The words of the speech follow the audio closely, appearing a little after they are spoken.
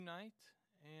night,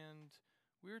 and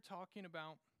we were talking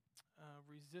about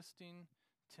resisting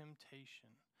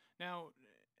temptation. Now,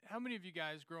 how many of you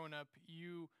guys growing up,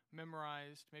 you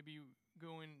memorized, maybe you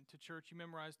going to church, you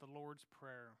memorized the Lord's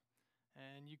Prayer,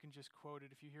 and you can just quote it.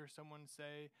 If you hear someone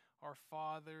say, "Our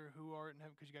Father who art in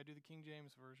heaven," because you got to do the King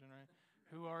James version, right?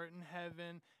 Who art in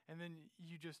heaven, and then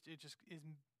it just is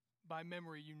by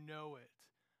memory, you know it.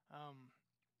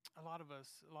 A lot of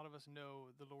us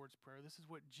know the Lord's Prayer. This is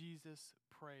what Jesus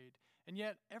prayed. And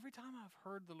yet, every time I've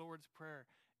heard the Lord's Prayer,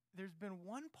 there's been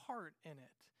one part in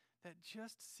it that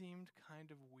just seemed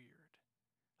kind of weird.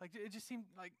 Like, it just seemed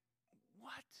like,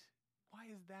 what? Why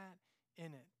is that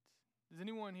in it? Does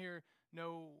anyone here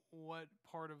know what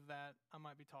part of that I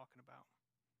might be talking about?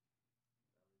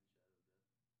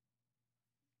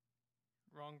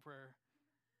 Wrong prayer.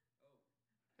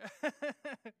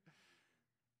 Oh.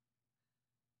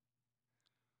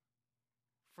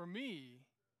 For me,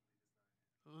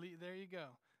 there you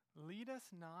go. Lead us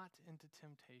not into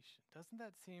temptation. Doesn't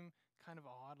that seem kind of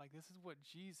odd? Like, this is what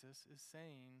Jesus is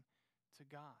saying to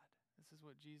God. This is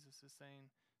what Jesus is saying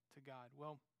to God.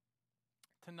 Well,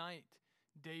 tonight,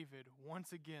 David,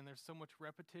 once again, there's so much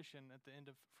repetition at the end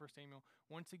of 1 Samuel.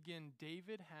 Once again,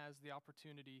 David has the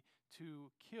opportunity to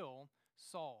kill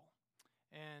Saul.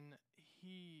 And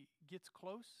he gets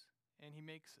close, and he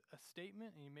makes a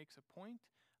statement, and he makes a point,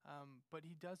 but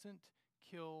he doesn't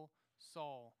kill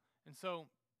Saul. And so,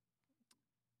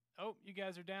 you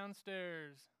guys are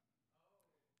downstairs.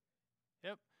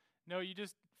 Yep. No, you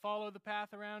just follow the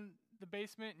path around the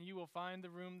basement, and you will find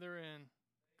the room they're in.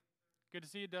 Good to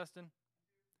see you, Dustin.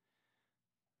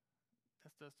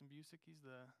 That's Dustin Busick. He's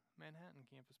the Manhattan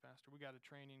campus pastor. We got a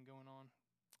training going on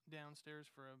downstairs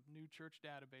for a new church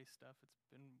database stuff. It's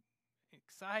been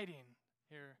exciting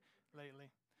here lately.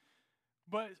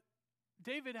 But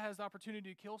David has the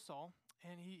opportunity to kill Saul,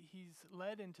 and he's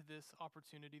led into this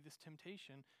opportunity, this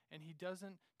temptation, and he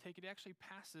doesn't take it. He actually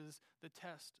passes the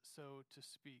test, so to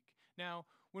speak. Now,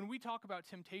 when we talk about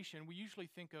temptation, we usually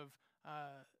think of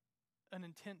an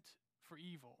intent for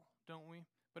evil, don't we?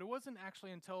 But it wasn't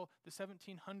actually until the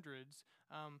 1700s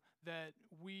that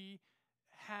we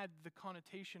had the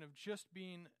connotation of just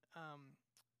being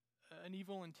an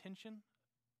evil intention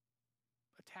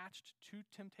attached to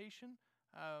temptation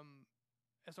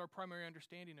as our primary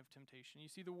understanding of temptation. You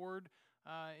see the word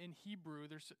in Hebrew,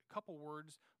 there's a couple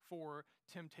words for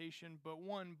temptation, but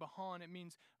one, bahan, it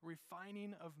means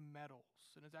refining of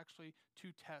metals, and it's actually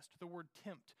to test. The word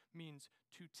tempt means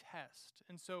to test.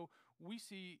 And so we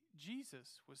see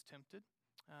Jesus was tempted.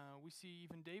 We see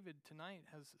even David tonight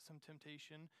has some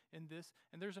temptation in this,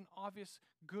 and there's an obvious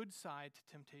good side to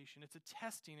temptation. It's a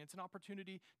testing. It's an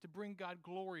opportunity to bring God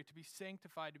glory, to be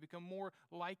sanctified, to become more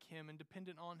like Him and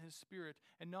dependent on His Spirit,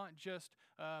 and not just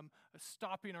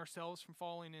stopping ourselves from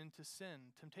falling into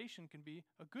sin. Temptation can be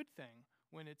a good thing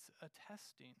when it's a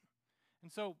testing.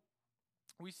 And so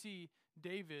we see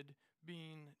David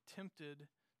being tempted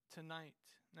tonight.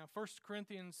 Now, 1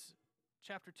 Corinthians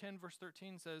chapter 10, verse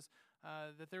 13 says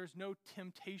that there is no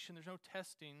temptation, there's no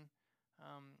testing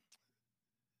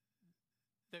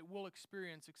that we'll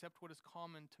experience except what is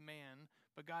common to man,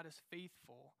 but God is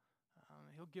faithful.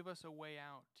 He'll give us a way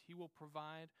out. He will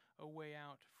provide a way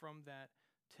out from that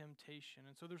temptation.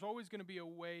 And so there's always going to be a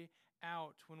way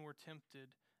out when we're tempted.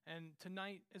 And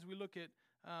tonight, as we look at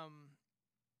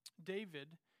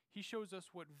David, he shows us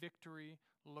what victory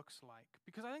looks like.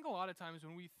 Because I think a lot of times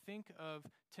when we think of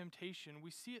temptation,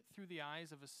 we see it through the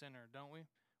eyes of a sinner, don't we?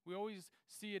 We always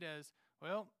see it as,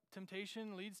 well,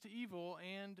 temptation leads to evil,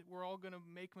 and we're all going to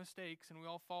make mistakes, and we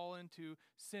all fall into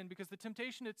sin, because the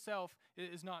temptation itself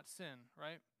is not sin,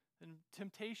 right? And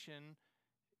temptation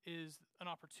is an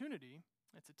opportunity.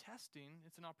 It's a testing.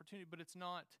 It's an opportunity, but it is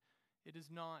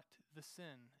not the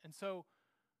sin. And so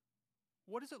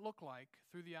what does it look like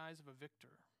through the eyes of a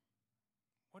victor?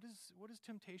 What does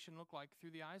temptation look like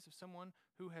through the eyes of someone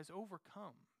who has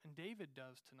overcome? And David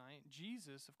does tonight.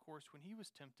 Jesus, of course, when he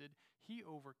was tempted, he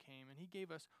overcame, and he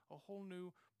gave us a whole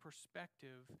new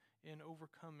perspective in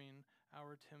overcoming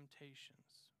our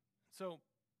temptations. So,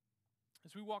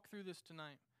 as we walk through this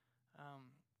tonight,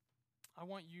 I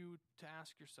want you to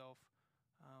ask yourself,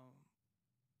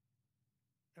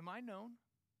 am I known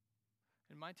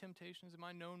in my temptations? Am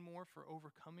I known more for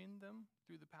overcoming them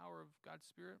through the power of God's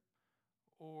Spirit?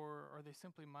 Or are they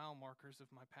simply mile markers of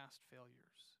my past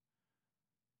failures?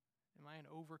 Am I an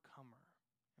overcomer?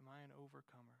 Am I an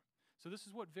overcomer? So this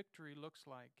is what victory looks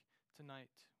like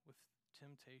tonight with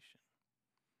temptation.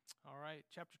 All right,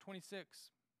 chapter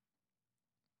 26.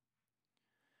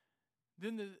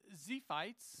 Then the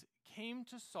Ziphites came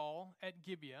to Saul at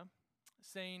Gibeah.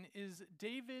 saying, "Is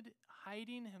David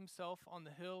hiding himself on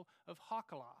the hill of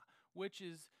Hachilah, which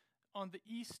is on the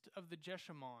east of the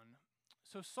Jeshimon?"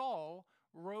 So Saul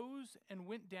rose and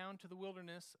went down to the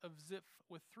wilderness of Ziph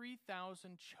with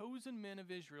 3,000 chosen men of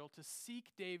Israel to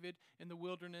seek David in the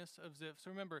wilderness of Ziph.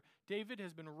 So remember, David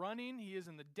has been running. He is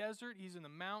in the desert. He's in the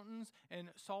mountains. And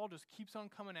Saul just keeps on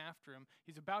coming after him.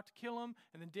 He's about to kill him.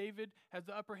 And then David has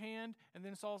the upper hand. And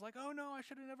then Saul's like, "Oh no, I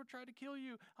should have never tried to kill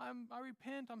you. I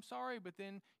repent. I'm sorry." But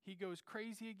then he goes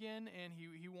crazy again and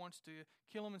he wants to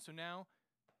kill him. And so now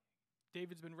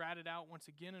David's been ratted out once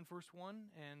again in verse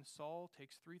 1, and Saul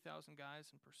takes 3,000 guys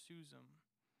and pursues him.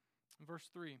 In verse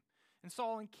 3, "And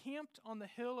Saul encamped on the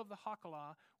hill of the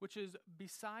Hachilah, which is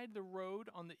beside the road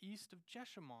on the east of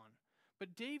Jeshimon.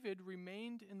 But David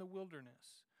remained in the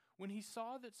wilderness when he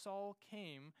saw that Saul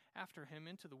came after him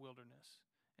into the wilderness.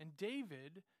 And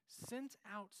David sent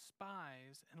out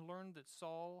spies and learned that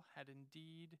Saul had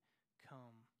indeed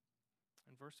come."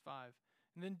 In verse 5,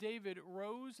 "And then David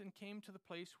rose and came to the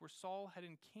place where Saul had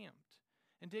encamped.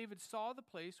 And David saw the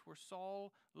place where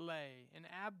Saul lay, and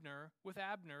Abner,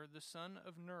 the son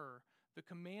of Ner, the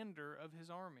commander of his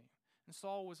army. And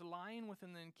Saul was lying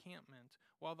within the encampment,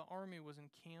 while the army was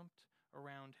encamped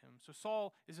around him." So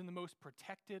Saul is in the most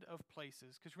protected of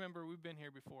places. Because remember, we've been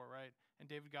here before, right? And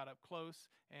David got up close,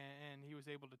 and he was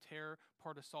able to tear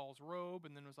part of Saul's robe,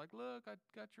 and then was like, "Look, I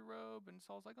got your robe." And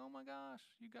Saul's like, "Oh my gosh,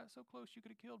 you got so close, you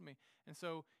could have killed me." And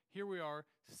so here we are,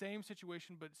 same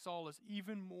situation, but Saul is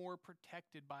even more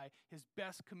protected by his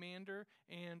best commander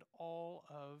and all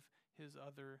of his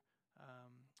other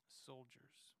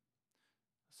soldiers.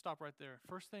 Stop right there.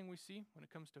 First thing we see when it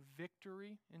comes to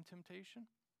victory in temptation,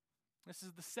 this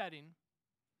is the setting,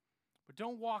 but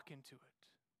don't walk into it.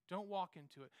 Don't walk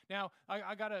into it. Now,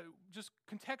 I got to just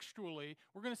contextually,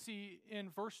 we're going to see in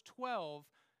verse 12,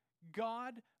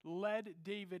 God led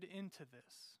David into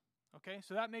this. Okay,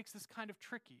 so that makes this kind of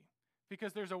tricky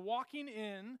because there's a walking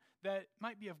in that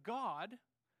might be of God,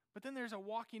 but then there's a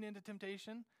walking into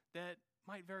temptation that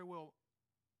might very well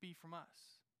be from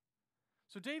us.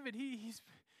 So David, he's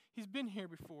been here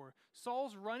before.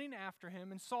 Saul's running after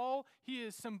him, and Saul, he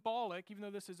is symbolic, even though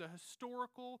this is a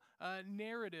historical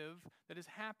narrative that has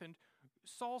happened.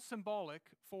 Saul's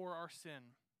symbolic for our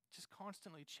sin, just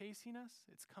constantly chasing us.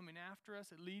 It's coming after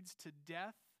us. It leads to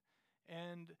death,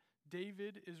 and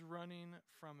David is running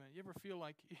from it. You ever feel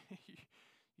like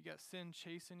you got sin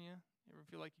chasing you? You ever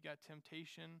feel like you got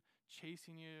temptation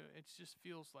chasing you? It just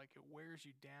feels like it wears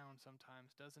you down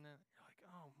sometimes, doesn't it? You're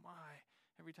like, "Oh my."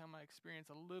 Every time I experience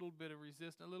a little bit of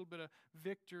resistance, a little bit of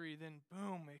victory, then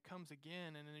boom, it comes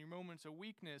again. And in your moments of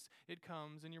weakness, it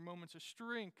comes. In your moments of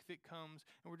strength, it comes.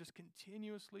 And we're just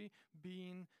continuously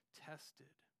being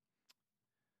tested.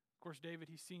 Of course, David,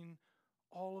 he's seen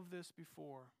all of this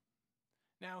before.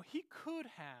 Now, he could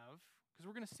have, because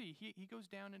we're going to see, he goes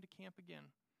down into camp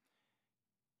again.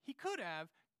 He could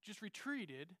have just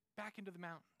retreated back into the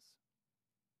mountains.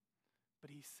 But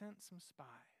he sent some spies.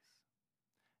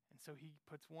 And so he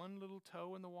puts one little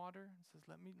toe in the water and says,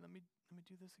 let me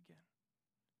do this again.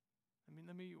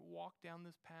 Let me walk down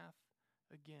this path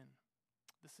again.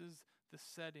 This is the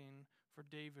setting for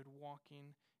David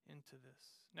walking into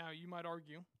this. Now, you might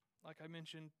argue, like I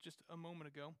mentioned just a moment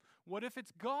ago, what if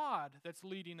it's God that's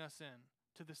leading us in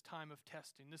to this time of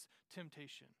testing, this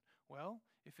temptation? Well,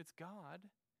 if it's God,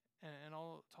 and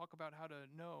I'll talk about how to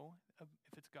know if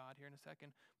it's God here in a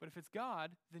second, but if it's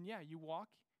God, then yeah, you walk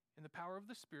in the power of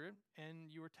the Spirit,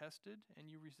 and you are tested, and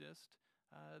you resist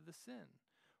the sin.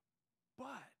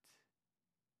 But,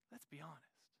 let's be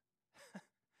honest.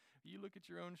 You look at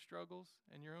your own struggles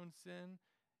and your own sin,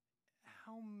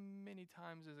 how many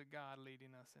times is it God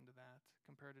leading us into that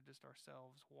compared to just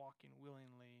ourselves walking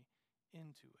willingly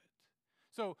into it?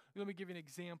 So, let me give you an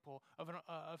example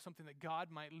of something that God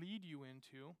might lead you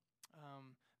into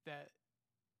that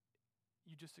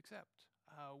you just accept.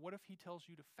 What if He tells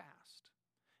you to fast?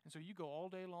 And so you go all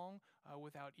day long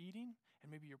without eating,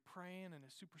 and maybe you're praying, and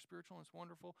it's super spiritual, and it's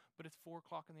wonderful, but it's 4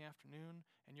 o'clock in the afternoon,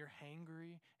 and you're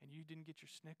hangry, and you didn't get your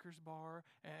Snickers bar,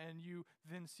 and you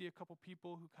then see a couple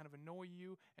people who kind of annoy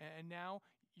you, and now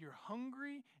you're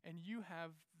hungry, and you have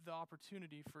the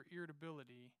opportunity for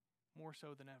irritability more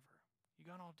so than ever. You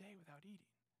gone all day without eating.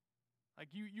 Like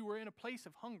you were in a place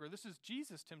of hunger. This is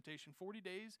Jesus' temptation, 40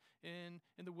 days in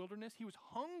the wilderness. He was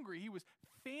hungry. He was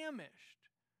famished.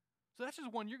 So that's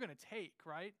just one you're going to take,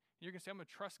 right? You're going to say, I'm going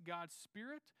to trust God's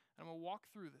Spirit, and I'm going to walk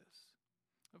through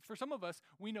this. For some of us,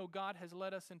 we know God has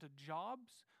led us into jobs,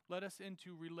 led us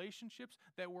into relationships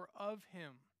that were of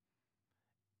Him.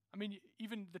 I mean,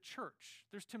 even the church.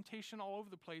 There's temptation all over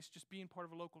the place just being part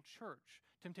of a local church.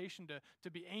 Temptation to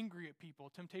be angry at people,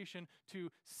 temptation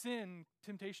to sin,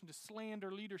 temptation to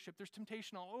slander leadership. There's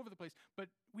temptation all over the place. But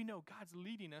we know God's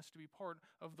leading us to be part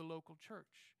of the local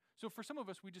church. So for some of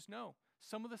us, we just know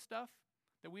some of the stuff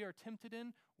that we are tempted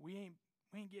in, we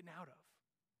ain't getting out of.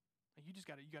 And you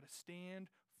gotta stand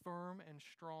firm and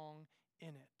strong in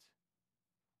it.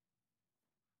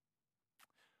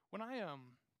 When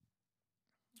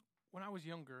I was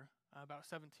younger, about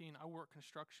 17, I worked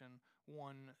construction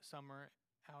one summer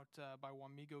out by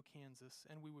Wamego, Kansas,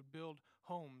 and we would build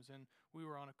homes, and we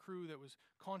were on a crew that was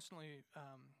constantly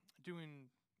doing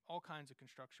all kinds of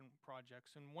construction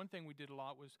projects. And one thing we did a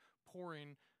lot was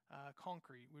pouring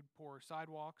concrete. We'd pour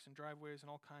sidewalks and driveways and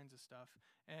all kinds of stuff.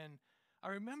 And I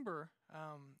remember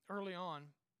early on,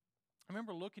 I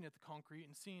remember looking at the concrete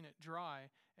and seeing it dry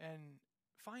and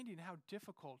finding how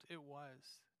difficult it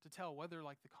was to tell whether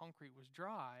like the concrete was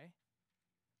dry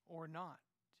or not.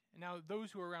 And now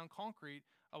those who are around concrete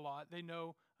a lot, they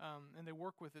know, and they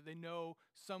work with it, they know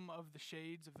some of the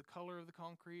shades of the color of the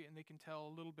concrete, and they can tell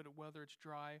a little bit of whether it's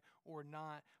dry or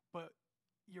not. But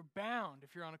you're bound,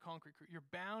 if you're on a concrete crew, you're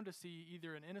bound to see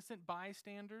either an innocent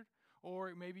bystander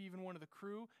or maybe even one of the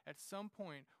crew at some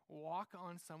point walk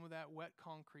on some of that wet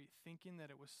concrete thinking that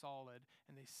it was solid,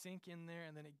 and they sink in there,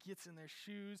 and then it gets in their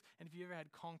shoes. And if you ever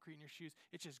had concrete in your shoes,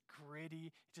 it's just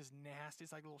gritty, it's just nasty.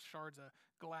 It's like little shards of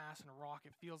glass and rock.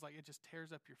 It feels like it just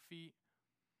tears up your feet.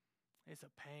 It's a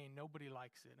pain. Nobody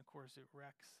likes it. And of course, it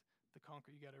wrecks the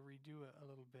concrete. You got to redo it a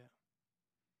little bit.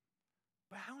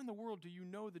 But how in the world do you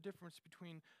know the difference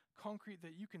between concrete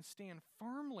that you can stand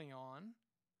firmly on,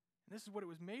 and this is what it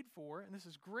was made for, and this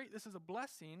is great, this is a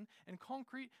blessing, and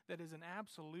concrete that is an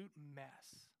absolute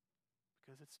mess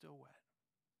because it's still wet?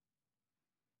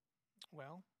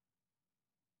 Well,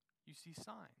 you see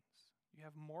signs. You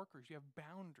have markers, you have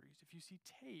boundaries. If you see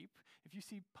tape, if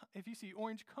you see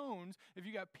orange cones, if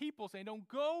you got people saying don't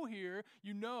go here,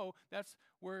 you know that's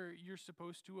where you're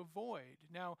supposed to avoid.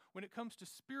 Now, when it comes to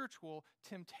spiritual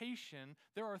temptation,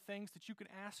 there are things that you can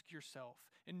ask yourself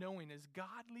in knowing, is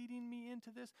God leading me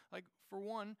into this? Like, for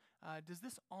one, does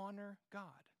this honor God?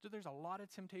 So there's a lot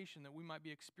of temptation that we might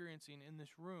be experiencing in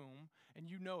this room, and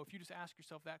you know, if you just ask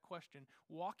yourself that question,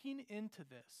 walking into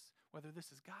this, whether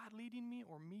this is God leading me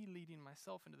or me leading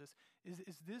myself into this,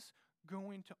 is this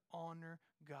going to honor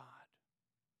God?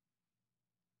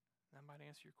 That might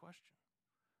answer your question.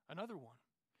 Another one,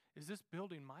 is this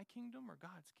building my kingdom or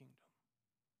God's kingdom?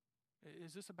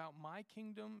 Is this about my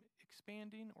kingdom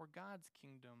expanding or God's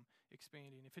kingdom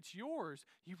expanding? If it's yours,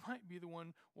 you might be the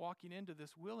one walking into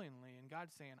this willingly, and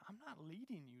God's saying, I'm not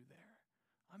leading you there.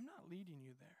 I'm not leading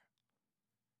you there.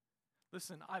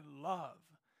 Listen, I love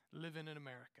living in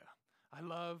America. I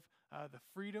love the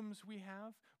freedoms we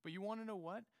have, but you want to know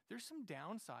what? There's some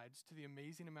downsides to the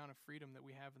amazing amount of freedom that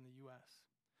we have in the U.S.,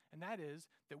 and that is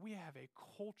that we have a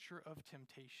culture of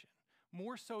temptation,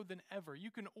 more so than ever. You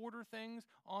can order things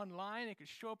online. It could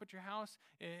show up at your house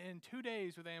in 2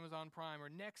 days with Amazon Prime, or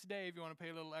next day if you want to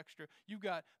pay a little extra. You've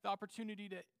got the opportunity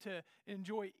to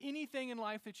enjoy anything in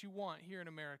life that you want here in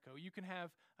America. You can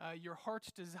have your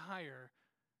heart's desire,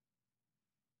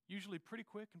 usually pretty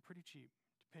quick and pretty cheap,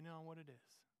 depending on what it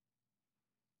is.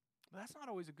 But that's not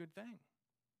always a good thing.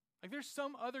 Like, there's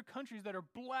some other countries that are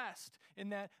blessed in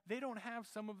that they don't have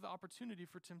some of the opportunity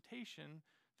for temptation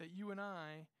that you and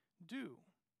I do.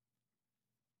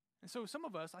 And so some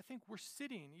of us, I think we're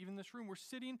sitting, even in this room, we're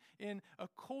sitting in a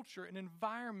culture, an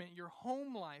environment, your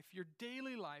home life, your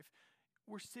daily life.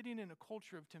 We're sitting in a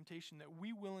culture of temptation that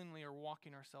we willingly are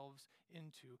walking ourselves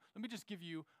into. Let me just give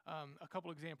you a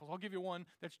couple examples. I'll give you one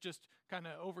that's just kind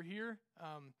of over here.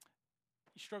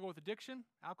 You struggle with addiction,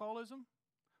 alcoholism,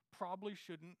 probably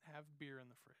shouldn't have beer in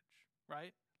the fridge,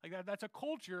 right? Like that's a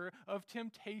culture of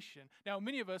temptation. Now,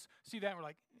 many of us see that and we're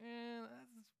like,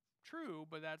 that's true,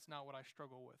 but that's not what I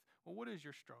struggle with. Well, what is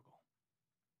your struggle?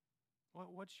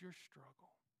 What's your struggle?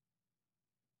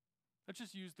 Let's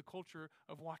just use the culture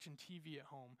of watching TV at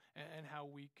home and how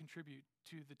we contribute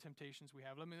to the temptations we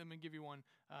have. Let me give you one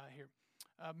here.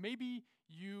 Maybe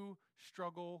you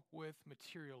struggle with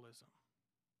materialism.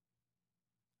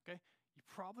 Okay? You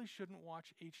probably shouldn't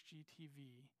watch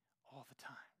HGTV all the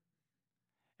time.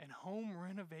 And home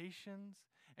renovations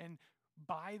and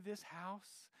buy this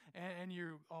house, and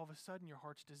you're all of a sudden your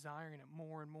heart's desiring it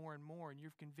more and more and more, and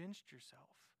you've convinced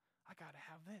yourself, I got to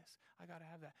have this, I got to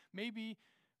have that. Maybe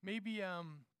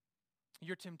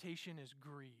your temptation is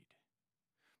greed.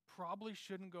 Probably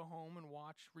shouldn't go home and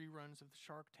watch reruns of the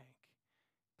Shark Tank.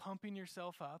 Pumping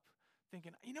yourself up,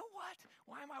 thinking, you know what?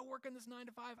 Why am I working this 9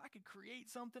 to 5? I could create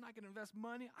something. I could invest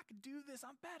money. I could do this.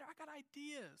 I'm better. I got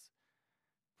ideas.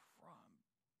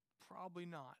 Probably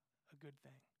not a good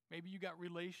thing. Maybe you got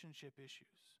relationship issues.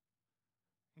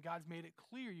 And God's made it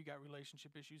clear you got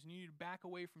relationship issues and you need to back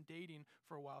away from dating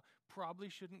for a while. Probably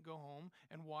shouldn't go home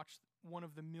and watch one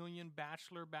of the million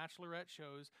bachelorette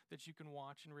shows that you can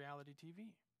watch in reality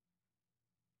TV.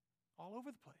 All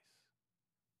over the place.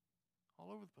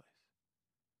 All over the place.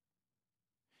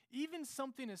 Even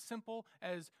something as simple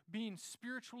as being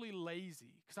spiritually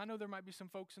lazy, because I know there might be some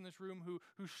folks in this room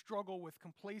who struggle with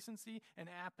complacency and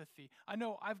apathy. I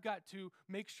know I've got to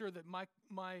make sure that my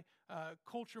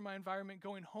culture, my environment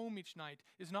going home each night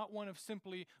is not one of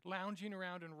simply lounging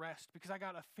around and rest, because I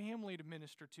got a family to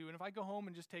minister to. And if I go home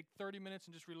and just take 30 minutes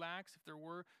and just relax, if there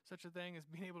were such a thing as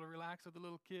being able to relax with a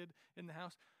little kid in the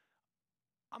house,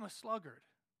 I'm a sluggard.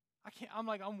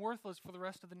 I'm worthless for the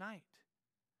rest of the night.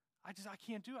 I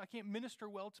can't do it. I can't minister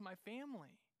well to my family.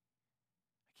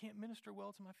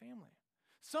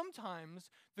 Sometimes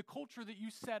the culture that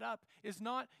you set up is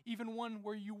not even one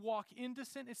where you walk into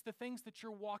sin. It's the things that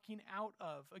you're walking out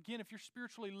of. Again, if you're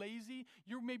spiritually lazy,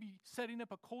 you're maybe setting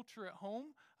up a culture at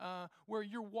home where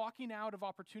you're walking out of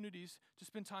opportunities to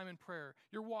spend time in prayer.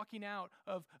 You're walking out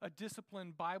of a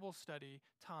disciplined Bible study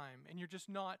time, and you're just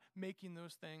not making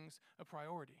those things a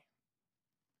priority.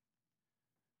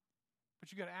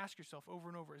 But you got to ask yourself over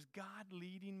and over, is God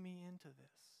leading me into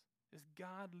this? Is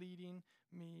God leading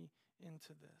me into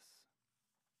this?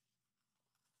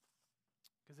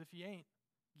 Because if he ain't,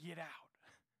 get out.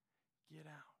 Get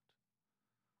out.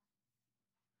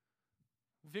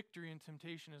 Victory in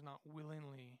temptation is not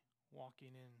willingly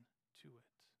walking into it.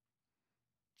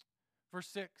 Verse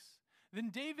 6, then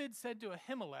David said to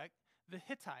Ahimelech the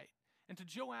Hittite and to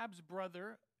Joab's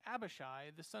brother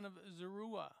Abishai, the son of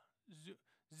Zeruiah,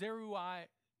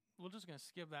 we're just going to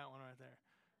skip that one right there.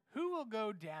 Who will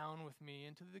go down with me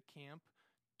into the camp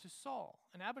to Saul?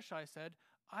 And Abishai said,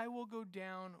 I will go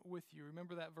down with you.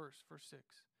 Remember that verse 6.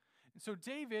 And so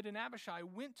David and Abishai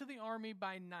went to the army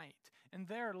by night, and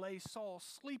there lay Saul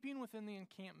sleeping within the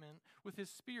encampment with his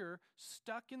spear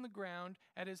stuck in the ground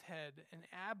at his head, and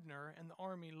Abner and the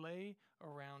army lay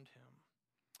around him.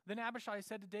 Then Abishai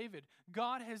said to David,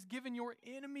 God has given your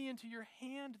enemy into your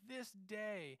hand this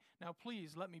day. Now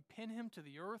please let me pin him to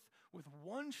the earth with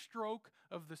one stroke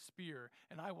of the spear,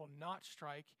 and I will not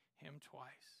strike him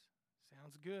twice.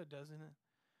 Sounds good, doesn't it?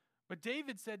 But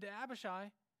David said to Abishai,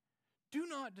 do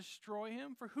not destroy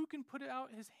him, for who can put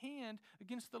out his hand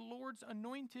against the Lord's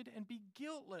anointed and be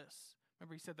guiltless?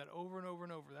 Remember, he said that over and over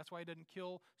and over. That's why he didn't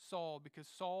kill Saul, because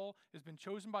Saul has been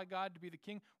chosen by God to be the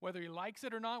king. Whether he likes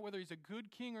it or not, whether he's a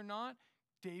good king or not,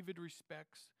 David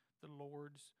respects the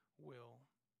Lord's will.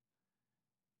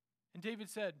 And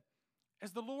David said,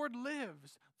 as the Lord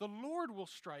lives, the Lord will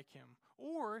strike him,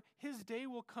 or his day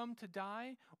will come to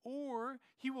die, or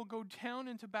he will go down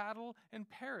into battle and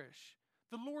perish.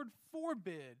 The Lord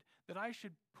forbid that I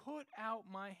should put out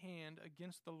my hand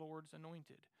against the Lord's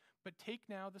anointed. But take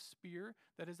now the spear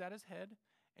that is at his head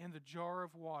and the jar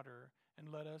of water,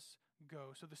 and let us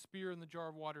go. So the spear and the jar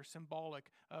of water,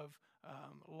 symbolic of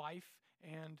life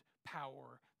and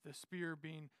power. The spear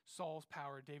being Saul's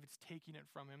power. David's taking it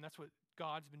from him. That's what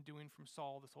God's been doing from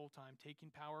Saul this whole time. Taking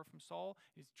power from Saul,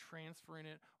 he's transferring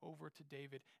it over to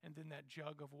David. And then that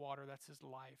jug of water, that's his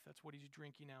life. That's what he's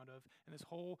drinking out of. And this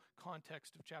whole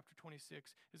context of chapter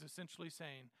 26 is essentially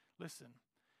saying, listen,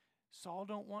 Saul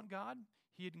don't want God.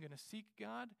 He isn't going to seek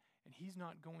God, and he's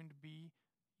not going to be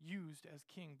used as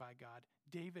king by God.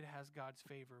 David has God's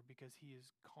favor because he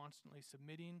is constantly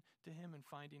submitting to him and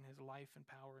finding his life and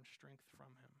power and strength from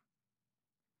him.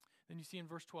 Then you see in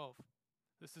verse 12,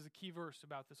 this is a key verse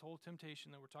about this whole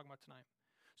temptation that we're talking about tonight.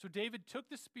 So David took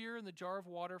the spear and the jar of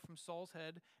water from Saul's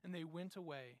head, and they went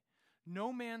away.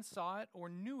 No man saw it or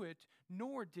knew it,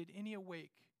 nor did any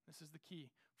awake. This is the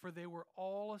key. For they were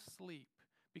all asleep,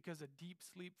 because a deep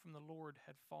sleep from the Lord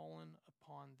had fallen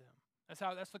upon them.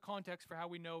 That's the context for how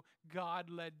we know God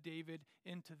led David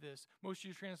into this. Most of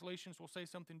your translations will say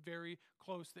something very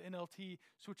close. The NLT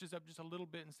switches up just a little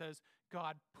bit and says,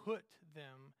 God put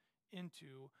them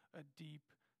into a deep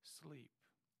sleep.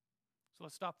 So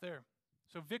let's stop there.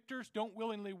 So victors don't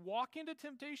willingly walk into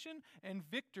temptation, and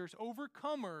victors,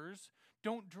 overcomers,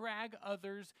 don't drag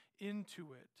others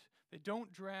into it. They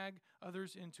don't drag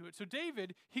others into it. So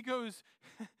David, he goes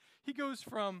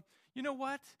from, you know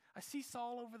what? I see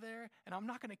Saul over there, and I'm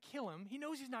not going to kill him. He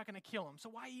knows he's not going to kill him, so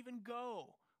why even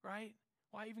go, right?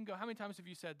 Why even go? How many times have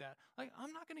you said that? Like,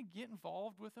 I'm not going to get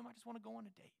involved with him. I just want to go on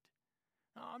a date.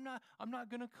 No, I'm not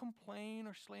going to complain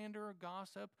or slander or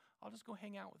gossip. I'll just go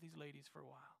hang out with these ladies for a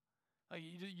while. Like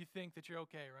you think that you're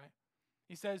okay, right?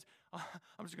 He says,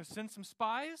 I'm just going to send some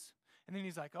spies. And then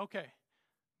he's like, okay,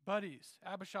 buddies,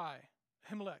 Abishai,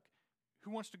 Ahimelech,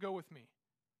 who wants to go with me?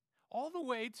 All the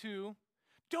way to,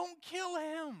 don't kill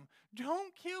him.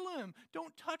 Don't kill him.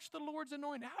 Don't touch the Lord's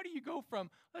anointed. How do you go from,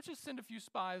 let's just send a few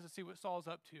spies to see what Saul's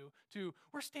up to,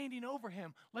 we're standing over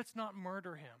him. Let's not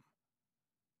murder him.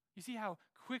 You see how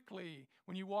quickly,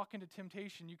 when you walk into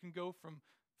temptation, you can go from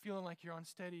feeling like you're on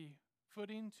steady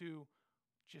footing to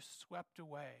just swept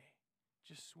away.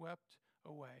 Just swept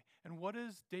away. And what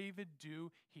does David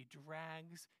do? He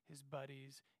drags his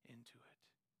buddies into it.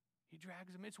 He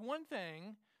drags them. It's one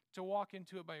thing to walk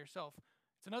into it by yourself.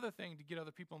 It's another thing to get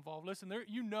other people involved. Listen,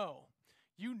 you know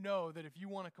that if you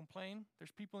want to complain,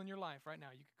 there's people in your life right now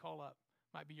you could call up.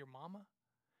 Might be your mama,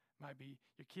 might be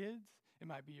your kids, it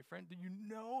might be your friend. You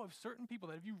know of certain people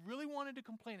that if you really wanted to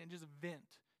complain and just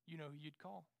vent, you know who you'd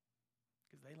call.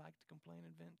 Because they like to complain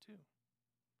and vent too.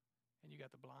 And you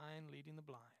got the blind leading the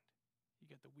blind. You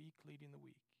got the weak leading the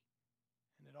weak.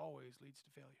 And it always leads to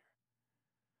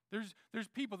failure. There's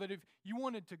people that if you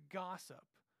wanted to gossip,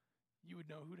 you would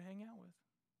know who to hang out with.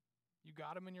 You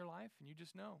got them in your life and you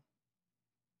just know.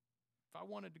 If I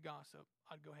wanted to gossip,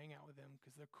 I'd go hang out with them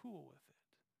because they're cool with it.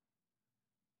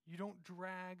 You don't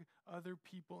drag other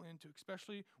people into,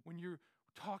 especially when you're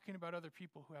talking about other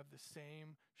people who have the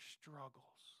same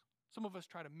struggles. Some of us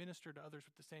try to minister to others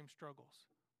with the same struggles.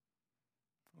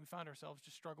 We find ourselves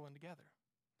just struggling together.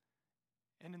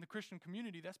 And in the Christian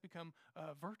community, that's become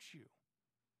a virtue.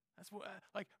 That's what,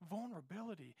 like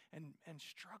vulnerability and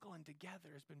struggling together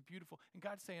has been beautiful. And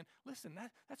God's saying, listen,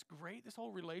 that's great. This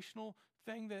whole relational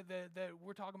thing that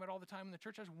we're talking about all the time in the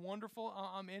church, that's wonderful.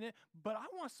 I'm in it. But I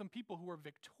want some people who are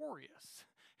victorious,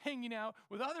 hanging out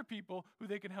with other people who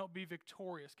they can help be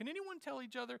victorious. Can anyone tell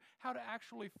each other how to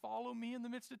actually follow me in the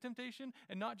midst of temptation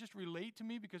and not just relate to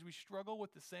me because we struggle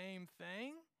with the same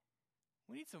thing?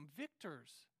 We need some victors.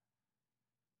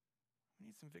 We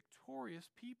need some victorious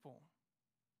people.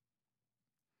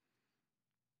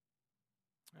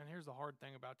 And here's the hard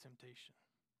thing about temptation.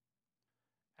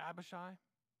 Abishai,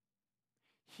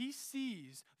 he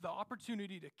sees the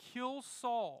opportunity to kill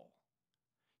Saul.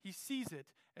 He sees it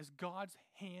as God's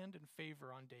hand and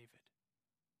favor on David.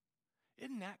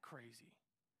 Isn't that crazy?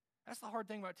 That's the hard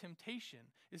thing about temptation,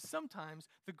 is sometimes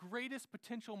the greatest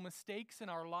potential mistakes in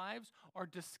our lives are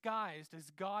disguised as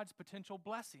God's potential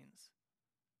blessings.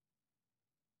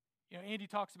 You know, Andy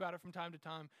talks about it from time to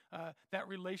time, that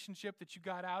relationship that you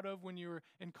got out of when you were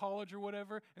in college or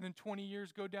whatever, and then 20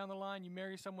 years go down the line, you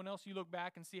marry someone else, you look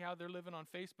back and see how they're living on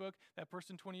Facebook, that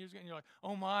person 20 years ago, and you're like,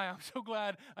 oh my, I'm so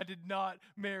glad I did not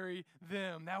marry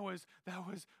them. That was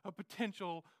a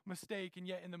potential mistake, and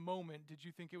yet in the moment, did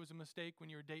you think it was a mistake when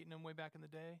you were dating them way back in the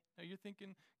day? Now you're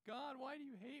thinking, God, why do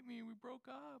you hate me? We broke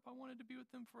up. I wanted to be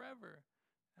with them forever.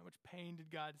 How much pain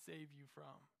did God save you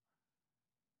from?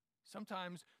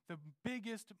 Sometimes the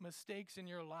biggest mistakes in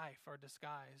your life are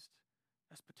disguised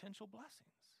as potential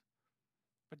blessings.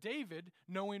 But David,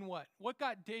 knowing what? What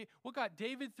got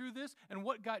David through this and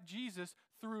what got Jesus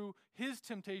through his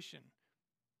temptation?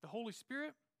 The Holy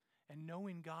Spirit and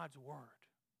knowing God's word.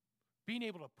 Being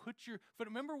able to put your foot.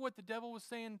 Remember what the devil was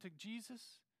saying to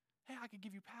Jesus? Hey, I could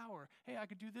give you power. Hey, I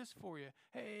could do this for you.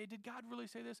 Hey, did God really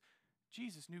say this?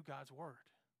 Jesus knew God's word.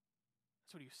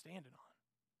 That's what he was standing on.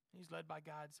 He's led by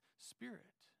God's Spirit.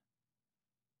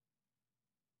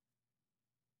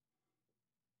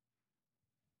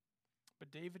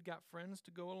 But David got friends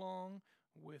to go along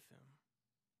with him.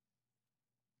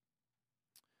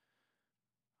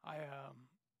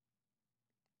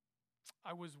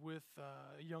 I was with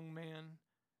a young man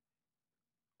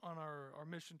on our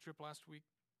mission trip last week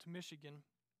to Michigan.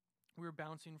 We were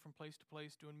bouncing from place to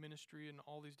place doing ministry in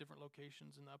all these different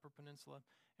locations in the Upper Peninsula.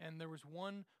 And there was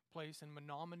one place in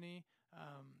Menominee,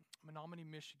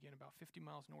 Michigan, about 50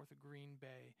 miles north of Green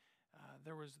Bay.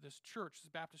 There was this church, this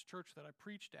Baptist church that I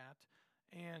preached at,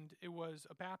 and it was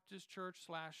a Baptist church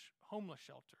 / homeless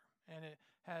shelter. And it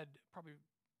had probably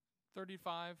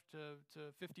 35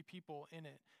 to 50 people in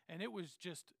it. And it was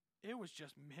just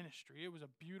ministry. It was a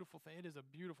beautiful thing. It is a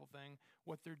beautiful thing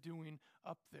what they're doing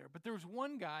up there. But there was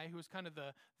one guy who was kind of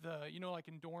the like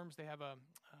in dorms, they have a,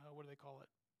 what do they call it?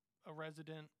 A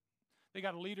resident. They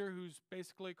got a leader who's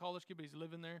basically a college kid, but he's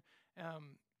living there.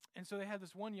 And so they had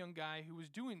this one young guy who was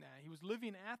doing that. He was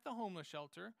living at the homeless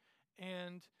shelter,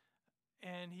 and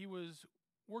he was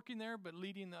working there, but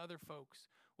leading the other folks.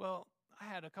 Well, I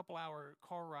had a couple-hour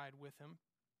car ride with him,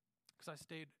 because I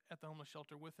stayed at the homeless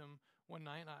shelter with him one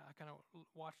night, and I kind of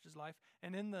watched his life.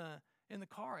 And in the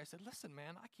car, I said, listen,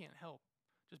 man, I can't help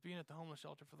just being at the homeless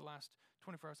shelter for the last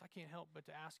 24 hours, I can't help but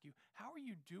to ask you, how are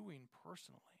you doing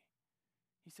personally?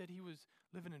 He said he was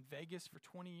living in Vegas for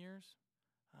 20 years.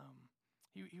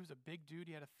 He was a big dude.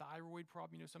 He had a thyroid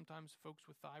problem. You know, sometimes folks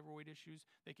with thyroid issues,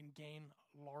 they can gain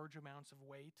large amounts of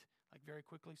weight, like very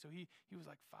quickly. So he was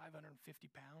like 550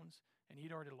 pounds, and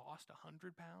he'd already lost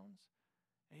 100 pounds.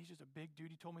 And he's just a big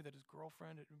dude. He told me that his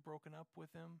girlfriend had broken up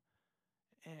with him,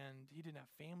 and he didn't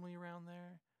have family around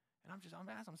there. And I'm asking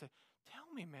him, I'm saying,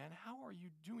 tell me, man, how are you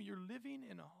doing? You're living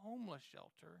in a homeless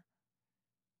shelter.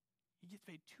 He gets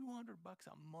paid $200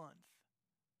 a month.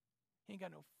 He ain't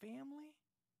got no family.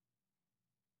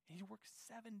 And he works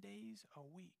 7 days a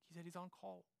week. He said he's on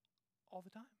call all the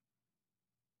time.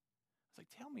 I was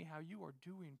like, tell me how you are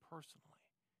doing personally.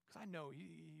 Because I know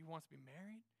he wants to be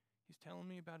married. He's telling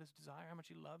me about his desire, how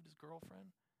much he loved his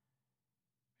girlfriend.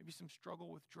 Maybe some struggle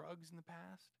with drugs in the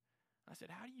past. I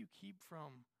said, how do you keep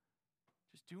from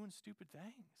just doing stupid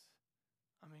things?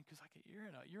 I mean, because like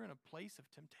you're in a place of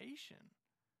temptation,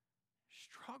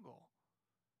 struggle.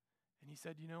 And he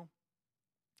said,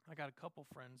 I got a couple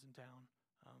friends in town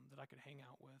that I could hang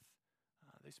out with.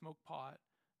 They smoke pot,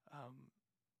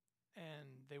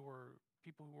 and they were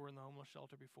people who were in the homeless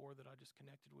shelter before that I just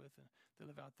connected with, and they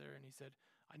live out there. And he said,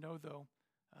 I know though,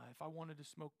 if I wanted to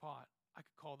smoke pot, I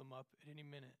could call them up at any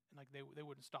minute, and like they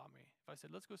wouldn't stop me. If I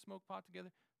said, let's go smoke pot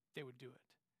together, they would do it.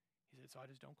 He said, so I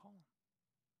just don't call them.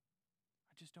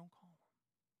 I just don't call them.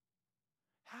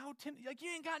 Like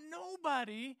you ain't got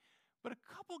nobody but a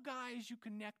couple guys you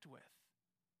connect with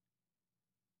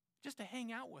just to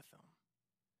hang out with them.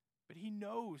 But he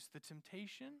knows the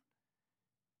temptation.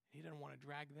 He doesn't want to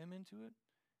drag them into it,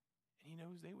 and he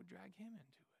knows they would drag him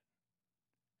into it.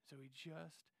 So he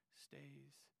just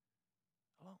stays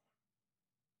alone.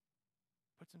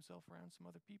 Puts himself around some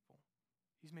other people.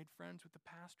 He's made friends with the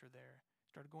pastor there.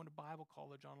 Started going to Bible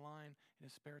college online in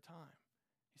his spare time.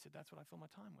 He said, that's what I fill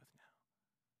my time with now.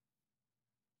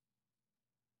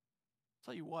 I'll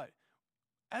tell you what,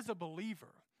 as a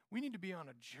believer, we need to be on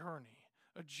a journey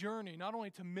not only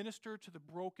to minister to the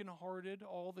brokenhearted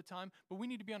all the time, but we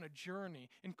need to be on a journey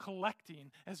in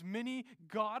collecting as many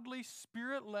godly,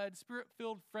 spirit-led,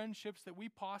 spirit-filled friendships that we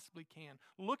possibly can.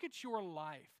 Look at your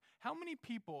life. How many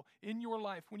people in your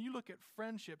life, when you look at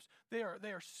friendships, they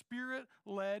are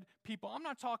spirit-led people. I'm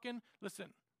not talking,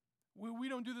 listen, we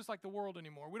don't do this like the world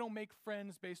anymore. We don't make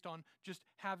friends based on just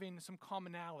having some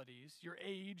commonalities, your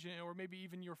age, or maybe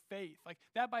even your faith. Like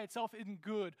that by itself isn't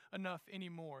good enough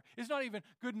anymore. It's not even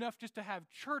good enough just to have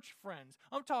church friends.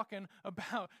 I'm talking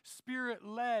about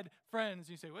spirit-led friends.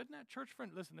 You say, well, isn't that church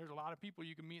friend? Listen, there's a lot of people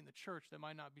you can meet in the church that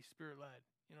might not be spirit-led.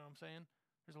 You know what I'm saying?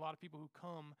 There's a lot of people who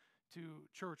come to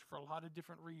church for a lot of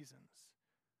different reasons.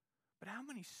 But how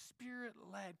many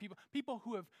spirit-led people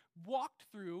who have walked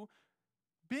through,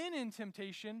 been in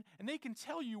temptation, and they can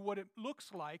tell you what it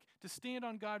looks like to stand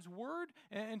on God's word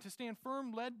and to stand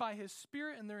firm, led by his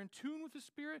Spirit, and they're in tune with the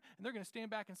Spirit, and they're going to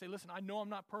stand back and say, listen, I know I'm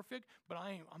not perfect, but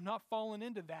I'm not falling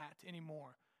into that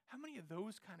anymore. How many of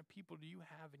those kind of people do you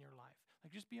have in your life?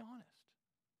 Like, just be honest.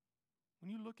 When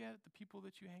you look at the people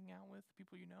that you hang out with, the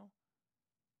people you know,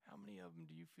 how many of them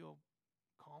do you feel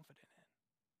confident in?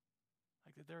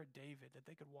 Like that they're a David, that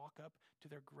they could walk up to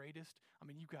their greatest. I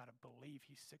mean, you got to believe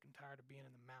he's sick and tired of being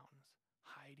in the mountains,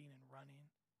 hiding and running.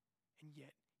 And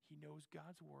yet he knows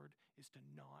God's word is to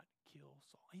not kill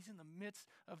Saul. He's in the midst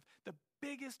of the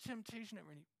biggest temptation ever.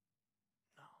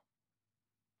 No,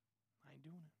 I ain't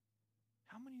doing it.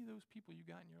 How many of those people you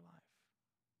got in your life?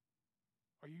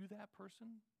 Are you that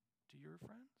person to your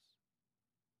friends?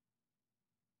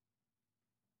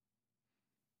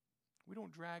 We don't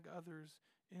drag others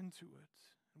into it,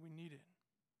 and we need it.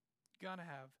 You got to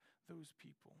have those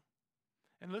people.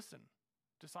 And listen,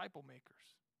 disciple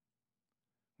makers.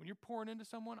 When you're pouring into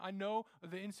someone, I know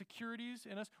the insecurities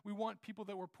in us. We want people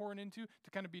that we're pouring into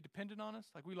to kind of be dependent on us,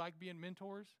 like we like being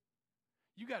mentors.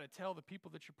 You got to tell the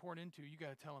people that you're pouring into, you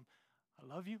got to tell them,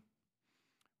 I love you,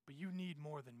 but you need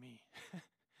more than me.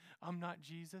 I'm not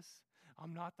Jesus.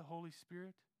 I'm not the Holy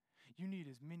Spirit. You need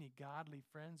as many godly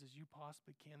friends as you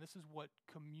possibly can. This is what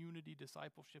community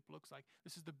discipleship looks like.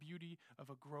 This is the beauty of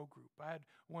a grow group. I had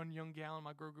one young gal in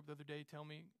my grow group the other day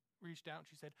reached out, and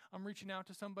she said, I'm reaching out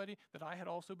to somebody that I had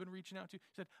also been reaching out to.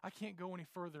 She said, I can't go any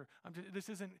further. This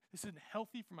isn't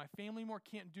healthy for my family anymore.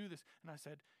 Can't do this. And I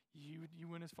said, you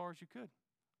went as far as you could.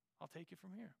 I'll take you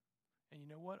from here. And you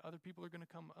know what? Other people are going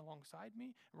to come alongside me,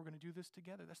 and we're going to do this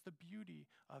together. That's the beauty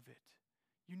of it.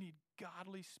 You need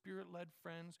godly, spirit-led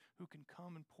friends who can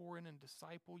come and pour in and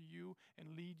disciple you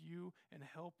and lead you and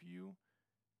help you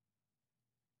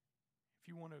if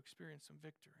you want to experience some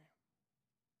victory.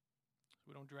 So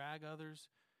we don't drag others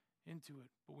into it.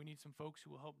 But we need some folks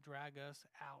who will help drag us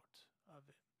out of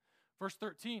it. Verse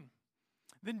 13.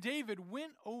 Then David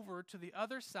went over to the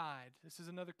other side, this is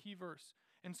another key verse,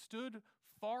 and stood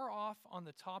far off on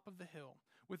the top of the hill,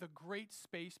 with a great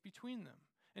space between them.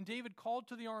 And David called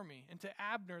to the army and to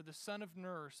Abner the son of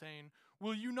Ner, saying,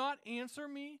 Will you not answer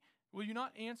me? Will you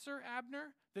not answer,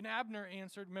 Abner? Then Abner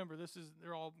answered, remember,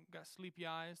 they're all got sleepy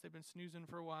eyes, they've been snoozing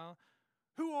for a while.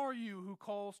 Who are you who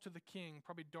calls to the king?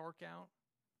 Probably dark out.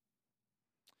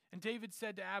 And David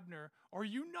said to Abner, Are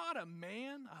you not a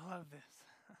man? I love this.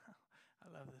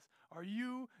 I love this. Are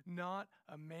you not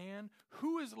a man?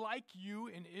 Who is like you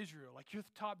in Israel? Like you're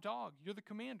the top dog. You're the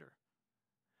commander.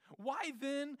 Why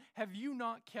then have you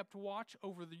not kept watch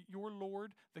over your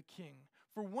lord, the king?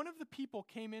 For one of the people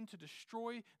came in to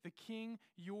destroy the king,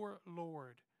 your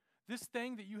lord. This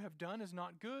thing that you have done is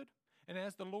not good. And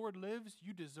as the Lord lives,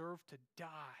 you deserve to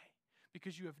die,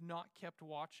 because you have not kept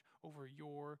watch over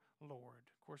your Lord.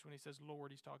 Of course, when he says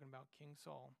Lord, he's talking about King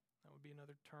Saul. That would be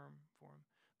another term for him.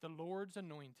 The Lord's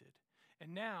anointed.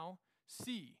 And now,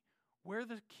 see where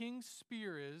the king's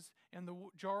spear is and the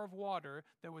jar of water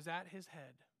that was at his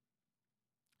head.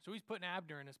 So he's putting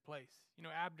Abner in his place. You know,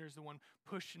 Abner's the one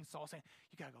pushing Saul, saying,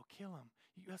 you got to go kill him.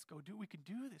 Let's go we can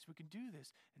do this. We can do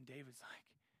this. And David's like,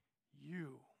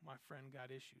 you, my friend, got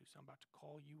issues. I'm about to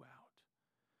call you out.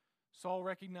 Saul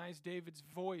recognized David's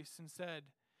voice and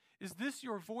said, Is this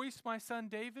your voice, my son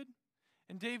David?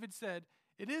 And David said,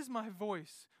 It is my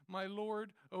voice, my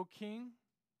Lord, O king.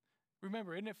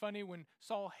 Remember, isn't it funny when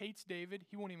Saul hates David,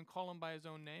 he won't even call him by his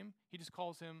own name. He just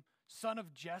calls him son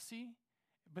of Jesse.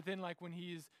 But then like when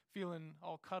he's feeling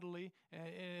all cuddly,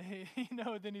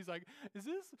 then he's like, is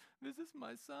this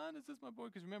my son? Is this my boy?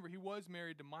 Because remember, he was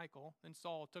married to Michal, and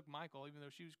Saul took Michal, even though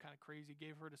she was kind of crazy,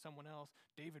 gave her to someone else.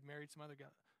 David married some other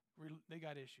guy. They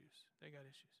got issues.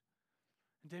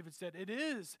 And David said, It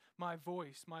is my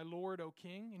voice, my Lord, O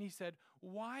king. And he said,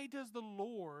 Why does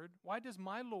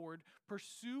my Lord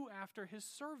pursue after his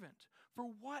servant? For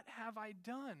what have I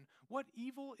done? What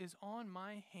evil is on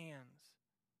my hands?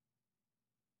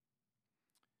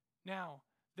 Now,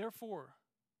 therefore,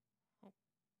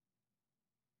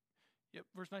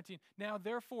 verse 19. Now,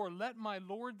 therefore, let my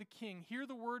Lord the king hear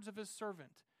the words of his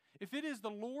servant. If it is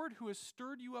the Lord who has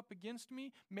stirred you up against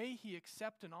me, may he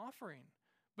accept an offering.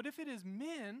 But if it is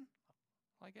men,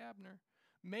 like Abner,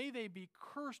 may they be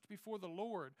cursed before the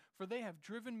Lord, for they have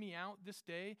driven me out this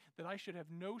day, that I should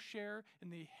have no share in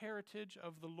the heritage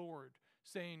of the Lord,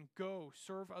 saying, Go,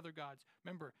 serve other gods.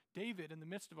 Remember, David, in the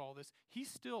midst of all this,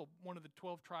 he's still one of the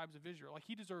 12 tribes of Israel. Like,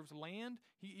 he deserves land.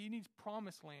 He needs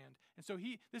promised land. And so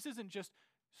this isn't just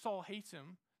Saul hates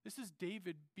him. This is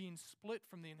David being split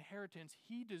from the inheritance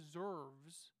he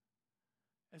deserves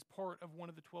as part of one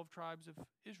of the 12 tribes of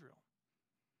Israel.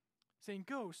 Saying,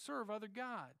 Go, serve other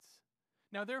gods.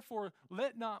 Now therefore,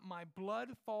 let not my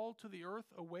blood fall to the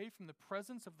earth away from the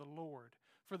presence of the Lord.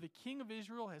 For the king of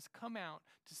Israel has come out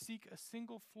to seek a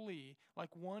single flea,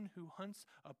 like one who hunts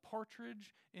a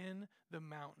partridge in the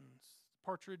mountains.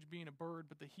 Partridge being a bird,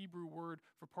 but the Hebrew word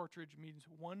for partridge means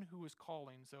one who is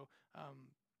calling. So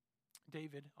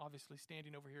David, obviously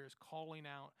standing over here, is calling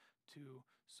out to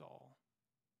Saul.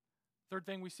 Third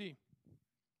thing we see,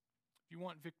 if you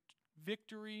want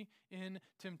victory in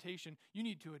temptation, you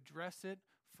need to address it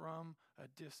from a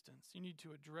distance.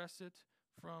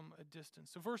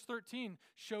 So verse 13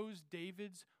 shows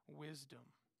David's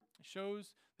wisdom. It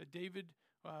shows that David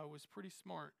was pretty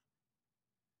smart.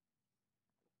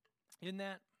 In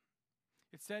that,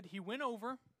 it said he went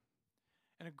over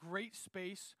and a great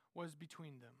space was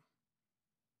between them.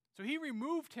 So he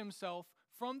removed himself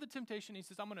from the temptation. He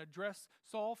says, I'm going to address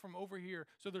Saul from over here.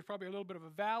 So there's probably a little bit of a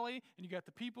valley, and you got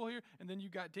the people here, and then you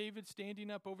got David standing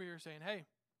up over here saying, hey,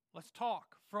 let's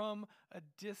talk from a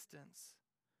distance.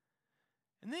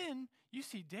 And then you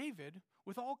see David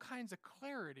with all kinds of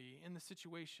clarity in the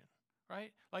situation,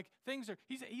 right? Like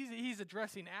he's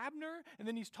addressing Abner, and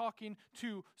then he's talking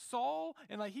to Saul,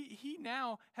 and like he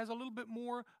now has a little bit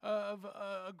more of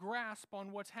a grasp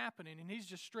on what's happening, and he's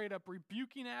just straight up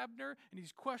rebuking Abner, and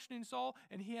he's questioning Saul,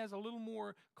 and he has a little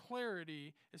more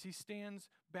clarity as he stands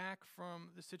back from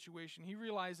the situation. He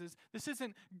realizes this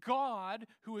isn't God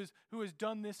who has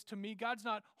done this to me. God's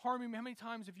not harming me. How many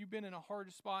times have you been in a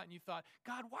hard spot and you thought,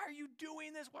 God, why are you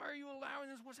doing this? Why are you allowing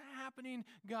this? What's happening,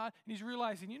 God? And he's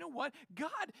realizing, you know what?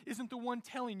 God isn't the one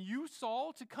telling you,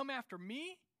 Saul, to come after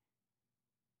me.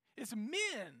 It's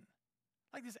men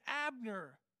like this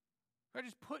Abner who I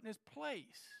just put in his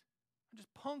place. I just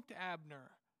punked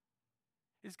Abner.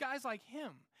 It's guys like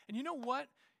him. And you know what?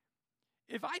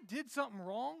 If I did something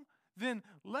wrong, then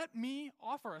let me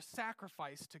offer a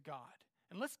sacrifice to God,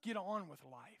 and let's get on with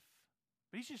life.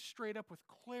 But he's just straight up with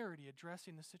clarity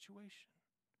addressing the situation.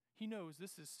 He knows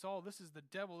this is Saul, this is the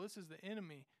devil, this is the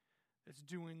enemy that's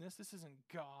doing this. This isn't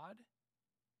God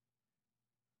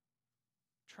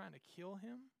trying to kill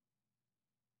him.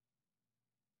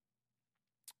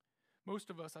 Most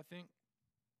of us, I think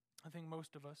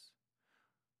most of us,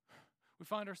 we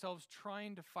find ourselves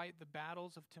trying to fight the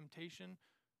battles of temptation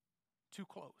too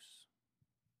close.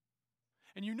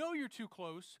 And you know you're too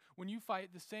close when you fight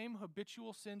the same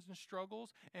habitual sins and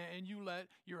struggles and you let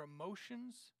your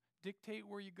emotions dictate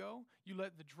where you go. You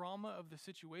let the drama of the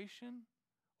situation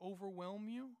overwhelm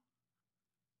you.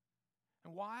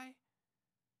 And why?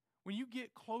 When you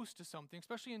get close to something,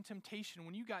 especially in temptation,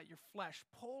 when you got your flesh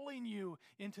pulling you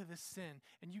into the sin,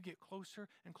 and you get closer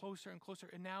and closer and closer,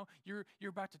 and now you're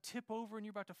about to tip over and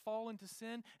you're about to fall into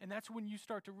sin, and that's when you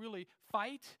start to really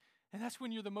fight, and that's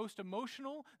when you're the most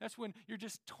emotional. That's when you're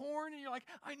just torn, and you're like,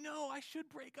 I know I should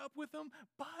break up with them,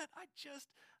 but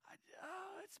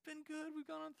it's been good. We've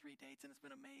gone on 3 dates, and it's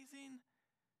been amazing.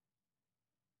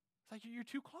 It's like you're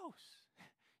too close.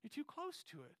 You're too close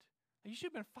to it. You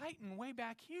should have been fighting way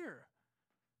back here.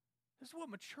 This is what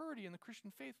maturity in the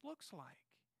Christian faith looks like.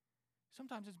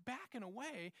 Sometimes it's backing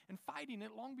away and fighting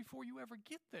it long before you ever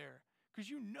get there, because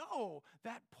you know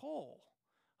that pull.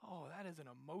 Oh, that is an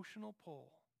emotional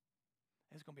pull.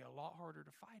 It's going to be a lot harder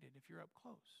to fight it if you're up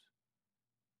close.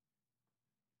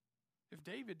 If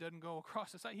David doesn't go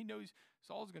across the side, he knows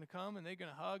Saul's going to come and they're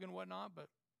going to hug and whatnot, but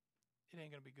it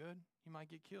ain't going to be good. He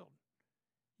might get killed.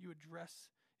 You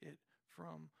address it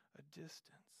from a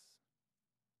distance.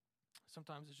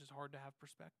 Sometimes it's just hard to have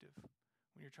perspective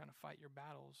when you're trying to fight your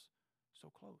battles so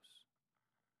close.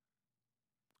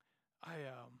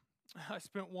 I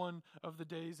spent one of the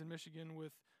days in Michigan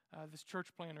with this church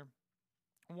planner,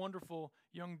 a wonderful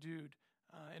young dude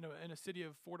in a city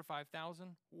of 4,000 to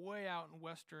 5,000, way out in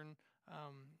western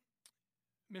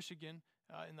Michigan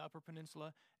in the Upper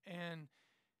Peninsula, and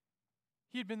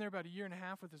he had been there about 1.5 years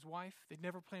with his wife. They'd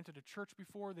never planted a church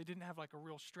before. They didn't have like a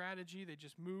real strategy. They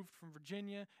just moved from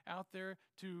Virginia out there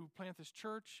to plant this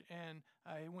church, and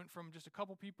it went from just a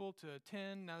couple people to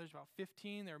 10. Now there's about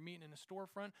 15. They were meeting in a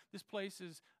storefront. This place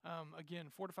is, again,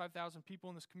 4,000 to 5,000 people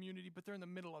in this community, but they're in the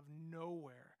middle of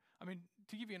nowhere. I mean,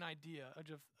 to give you an idea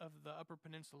of the Upper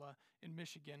Peninsula in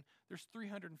Michigan, there's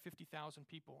 350,000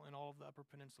 people in all of the Upper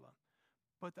Peninsula.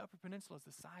 But the Upper Peninsula is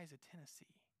the size of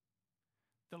Tennessee.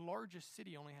 The largest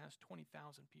city only has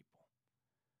 20,000 people.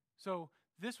 So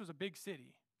this was a big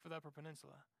city for the Upper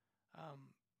Peninsula.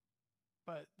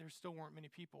 But there still weren't many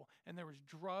people. And there was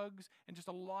drugs and just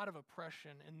a lot of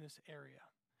oppression in this area.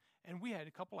 And we had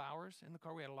a couple hours in the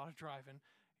car. We had a lot of driving.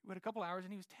 We had a couple hours,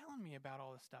 and he was telling me about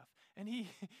all this stuff. And he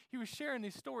was sharing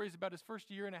these stories about his first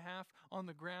 1.5 years on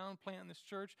the ground planting this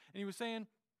church. And he was saying,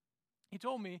 he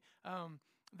told me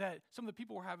that some of the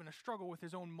people were having a struggle with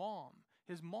his own mom.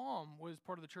 His mom was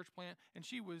part of the church plant, and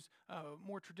she was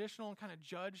more traditional and kind of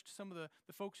judged some of the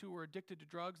folks who were addicted to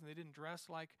drugs, and they didn't dress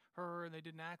like her, and they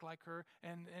didn't act like her.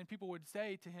 And people would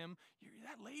say to him,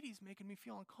 that lady's making me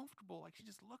feel uncomfortable. Like, she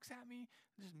just looks at me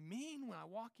just mean when I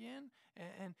walk in.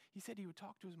 And he said he would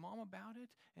talk to his mom about it,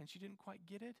 and she didn't quite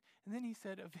get it. And then he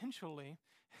said eventually,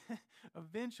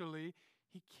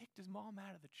 he kicked his mom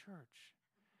out of the church.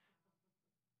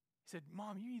 He said,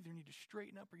 Mom, you either need to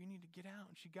straighten up or you need to get out.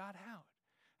 And she got out.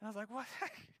 And I was like, what?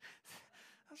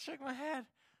 I shook my head.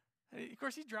 Of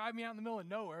course, he's driving me out in the middle of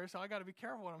nowhere, so I got to be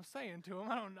careful what I'm saying to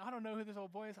him. I don't know who this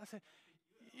old boy is. I said,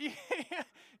 yeah,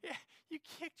 you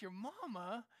kicked your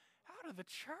mama out of the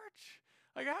church.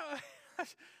 Like, I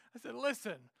said,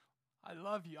 listen, I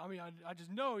love you. I mean, I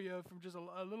just know you from just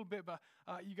a little bit, but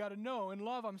you got to know. In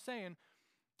love, I'm saying,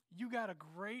 you got a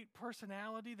great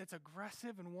personality that's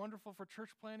aggressive and wonderful for church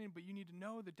planting, but you need to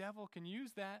know the devil can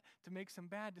use that to make some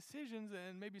bad decisions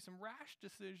and maybe some rash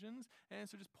decisions. And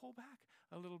so just pull back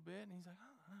a little bit. And he's like,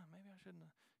 maybe I shouldn't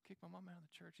have kicked my mom out of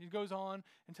the church. He goes on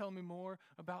and telling me more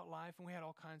about life, and we had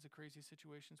all kinds of crazy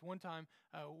situations. One time,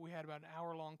 we had about an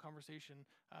hour-long conversation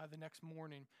the next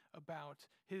morning about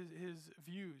his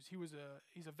views.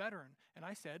 He's a veteran, and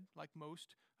I said, like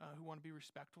most who want to be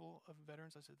respectful of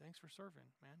veterans, I said, thanks for serving,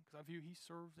 man, because I view he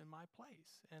served in my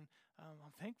place, and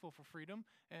I'm thankful for freedom.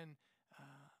 And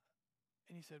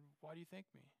he said, why do you thank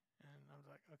me? And I was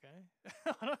like, okay,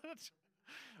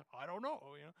 I don't know,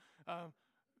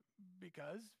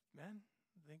 because, man,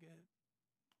 it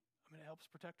helps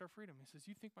protect our freedom. He says,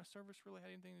 you think my service really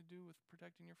had anything to do with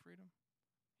protecting your freedom?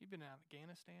 You've been in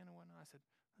Afghanistan and whatnot. I said,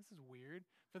 this is weird.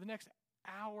 For the next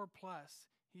hour plus,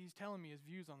 he's telling me his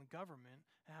views on the government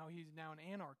and how he's now an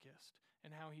anarchist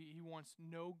and how he wants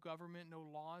no government, no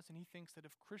laws, and he thinks that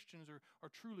if Christians are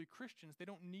truly Christians, they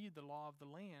don't need the law of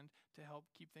the land to help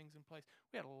keep things in place.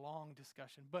 We had a long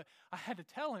discussion, but I had to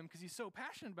tell him, because he's so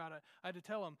passionate about it, I had to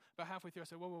tell him about halfway through. I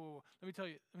said, whoa, let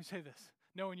me say this.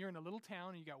 Knowing you're in a little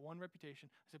town and you got one reputation,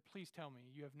 I said, please tell me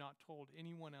you have not told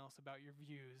anyone else about your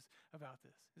views about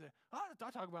this. He said,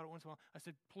 I'll talk about it once in a while. I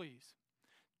said, please,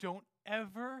 don't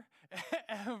ever,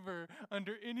 ever,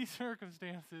 under any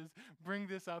circumstances, bring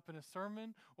this up in a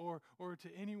sermon or to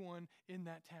anyone in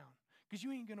that town. Because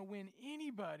you ain't going to win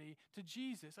anybody to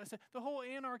Jesus. I said, the whole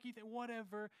anarchy thing,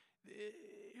 whatever,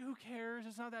 who cares?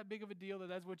 It's not that big of a deal that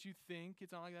that's what you think.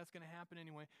 It's not like that's going to happen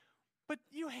anyway. But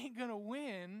you ain't going to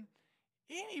win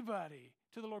anybody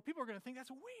to the Lord. People are going to think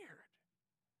that's weird.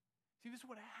 See, this is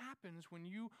what happens when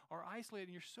you are isolated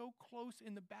and you're so close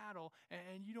in the battle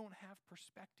and you don't have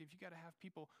perspective. You got to have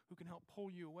people who can help pull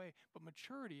you away. But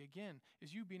maturity, again,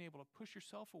 is you being able to push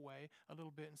yourself away a little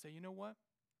bit and say, you know what?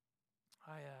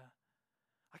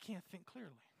 I can't think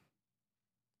clearly.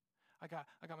 I got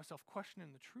myself questioning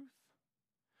the truth.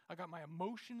 I got my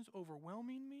emotions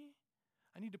overwhelming me.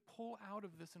 I need to pull out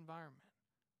of this environment.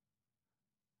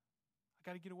 I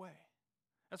got to get away.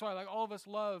 That's why, like, all of us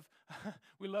love,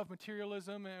 we love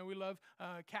materialism and we love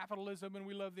capitalism and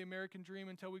we love the American dream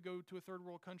until we go to a third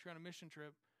world country on a mission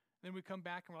trip. Then we come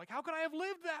back and we're like, how could I have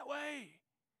lived that way?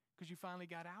 Because you finally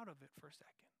got out of it for a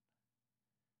second.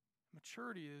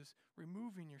 Maturity is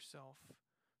removing yourself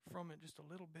from it just a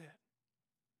little bit.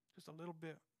 Just a little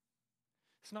bit.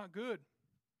 It's not good.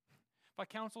 If I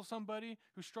counsel somebody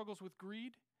who struggles with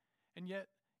greed, and yet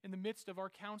in the midst of our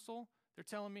counsel, they're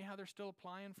telling me how they're still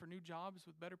applying for new jobs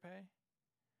with better pay,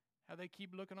 how they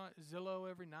keep looking at Zillow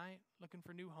every night, looking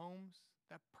for new homes,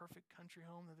 that perfect country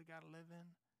home that they got to live in,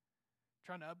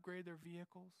 trying to upgrade their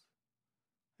vehicles.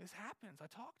 This happens. I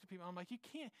talk to people. I'm like, you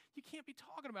can't be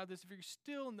talking about this if you're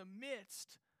still in the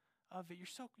midst of it.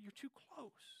 You're too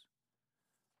close.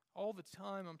 All the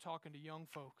time I'm talking to young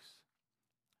folks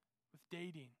with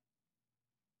dating.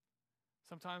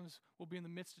 Sometimes we'll be in the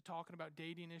midst of talking about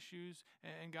dating issues,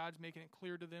 and God's making it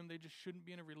clear to them they just shouldn't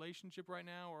be in a relationship right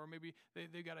now, or maybe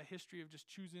they've got a history of just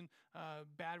choosing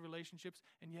bad relationships,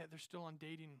 and yet they're still on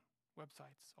dating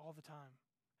websites all the time.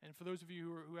 And for those of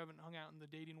you who haven't hung out in the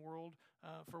dating world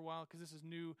for a while, because this is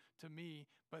new to me,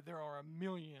 but there are a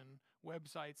million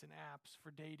websites and apps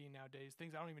for dating nowadays,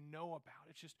 things I don't even know about.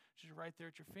 It's just right there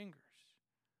at your fingers.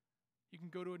 You can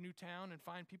go to a new town and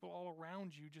find people all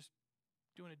around you just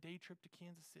doing a day trip to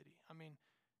Kansas City. I mean,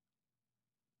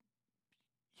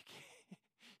 you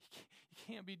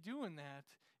can't be doing that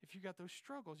if you got those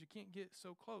struggles. You can't get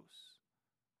so close.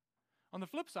 On the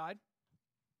flip side,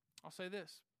 I'll say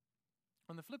this.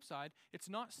 On the flip side, it's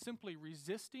not simply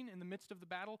resisting in the midst of the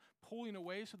battle, pulling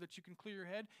away so that you can clear your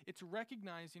head. It's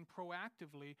recognizing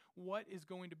proactively what is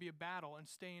going to be a battle and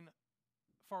staying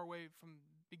far away from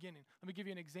beginning. Let me give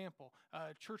you an example.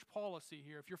 Church policy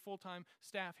here. If you're full-time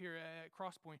staff here at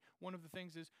Crosspoint, one of the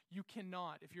things is you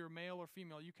cannot, if you're a male or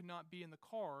female, you cannot be in the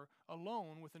car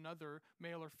alone with another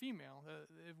male or female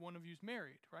if one of you's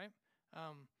married, right?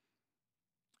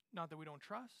 Not that we don't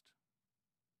trust,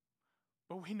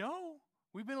 but we know.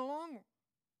 We've been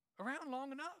around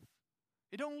long enough.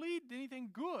 It don't lead to anything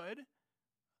good.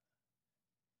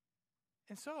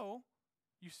 And so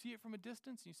you see it from a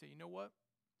distance and you say, you know what?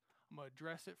 I'm going to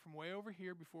address it from way over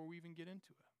here before we even get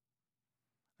into it.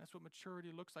 That's what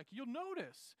maturity looks like. You'll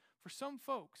notice, for some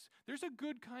folks, there's a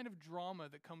good kind of drama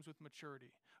that comes with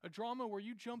maturity. A drama where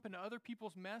you jump into other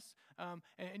people's mess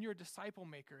and you're a disciple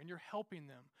maker and you're helping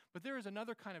them. But there is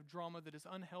another kind of drama that is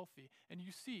unhealthy. And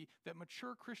you see that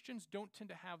mature Christians don't tend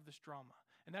to have this drama.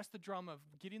 And that's the drama of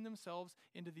getting themselves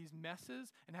into these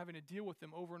messes and having to deal with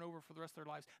them over and over for the rest of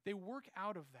their lives. They work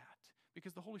out of that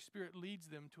because the Holy Spirit leads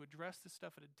them to address this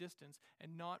stuff at a distance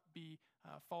and not be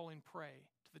falling prey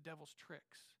to the devil's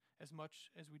tricks as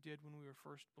much as we did when we were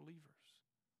first believers.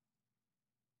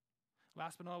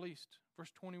 Last but not least,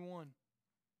 verse 21.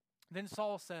 Then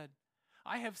Saul said,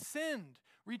 I have sinned.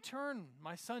 Return,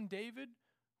 my son David.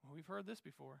 Well, we've heard this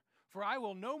before. For I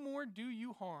will no more do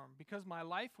you harm, because my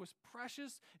life was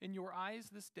precious in your eyes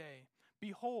this day.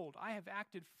 Behold, I have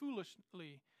acted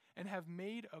foolishly and have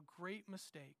made a great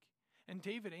mistake. And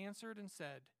David answered and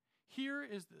said,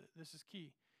 this is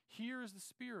key, here is the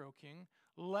spear, O king.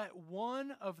 Let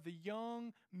one of the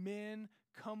young men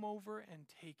come over and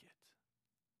take it.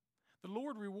 The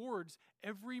Lord rewards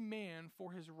every man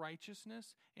for his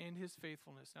righteousness and his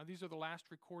faithfulness. Now, these are the last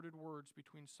recorded words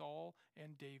between Saul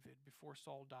and David before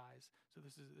Saul dies. So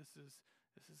this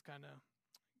is kind of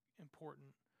important.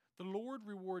 The Lord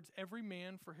rewards every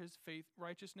man for his faith,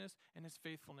 righteousness and his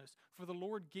faithfulness. For the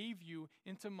Lord gave you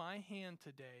into my hand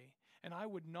today, and I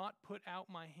would not put out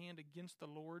my hand against the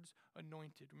Lord's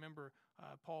anointed. Remember,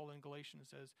 Paul in Galatians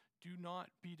says, do not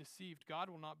be deceived. God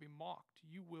will not be mocked.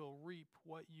 You will reap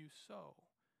what you sow.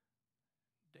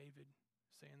 David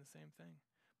saying the same thing.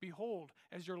 Behold,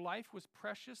 as your life was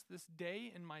precious this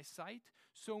day in my sight,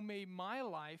 so may my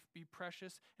life be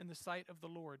precious in the sight of the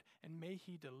Lord, and may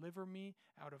he deliver me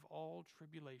out of all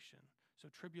tribulation. So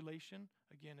tribulation,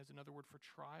 again, is another word for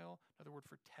trial, another word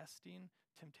for testing,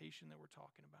 temptation that we're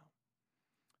talking about.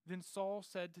 Then Saul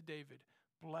said to David,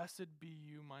 blessed be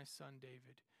you, my son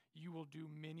David. You will do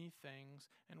many things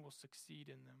and will succeed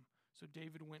in them. So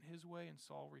David went his way, and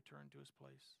Saul returned to his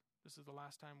place. This is the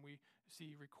last time we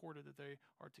see recorded that they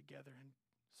are together. And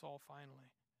Saul finally,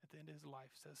 at the end of his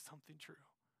life, says something true.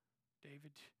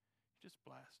 David, you're just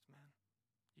blessed, man.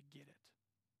 You get it.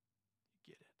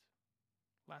 You get it.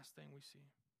 Last thing we see.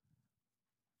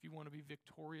 If you want to be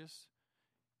victorious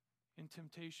in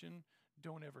temptation,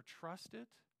 don't ever trust it.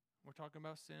 We're talking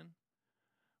about sin.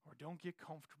 Or don't get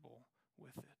comfortable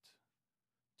with it.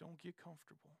 Don't get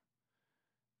comfortable.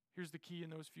 Here's the key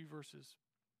in those few verses.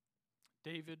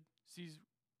 David sees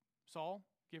Saul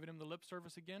giving him the lip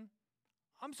service again.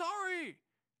 I'm sorry.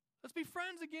 Let's be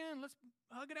friends again. Let's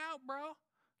hug it out, bro.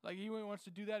 Like he wants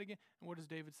to do that again. And what does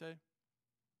David say?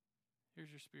 Here's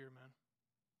your spear, man.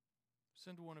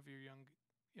 Send one of your young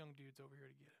dudes over here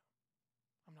to get it.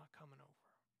 I'm not coming over.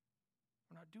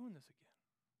 We're not doing this again.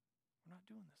 We're not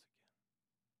doing this again.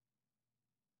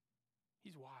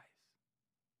 He's wise.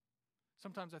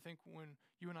 Sometimes I think when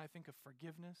you and I think of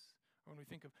forgiveness, or when we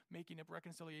think of making up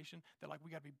reconciliation, that like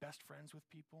we got to be best friends with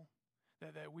people,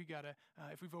 that we got to,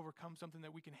 if we've overcome something,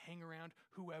 that we can hang around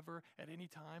whoever at any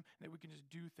time, that we can just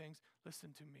do things.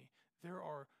 Listen to me. There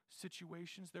are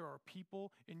situations, there are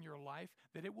people in your life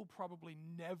that it will probably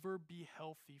never be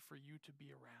healthy for you to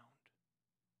be around.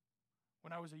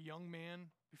 When I was a young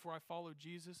man, before I followed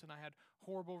Jesus, and I had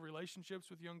horrible relationships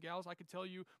with young gals, I could tell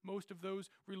you most of those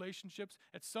relationships,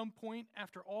 at some point,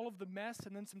 after all of the mess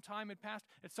and then some time had passed,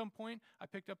 at some point, I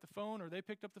picked up the phone, or they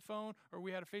picked up the phone, or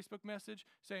we had a Facebook message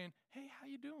saying, hey, how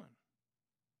you doing?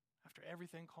 After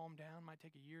everything calmed down, might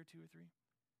take a year, 2 or 3.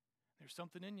 There's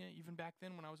something in you, even back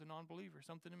then when I was a non-believer,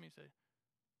 something in me say,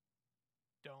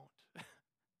 don't.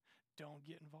 Don't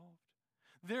get involved.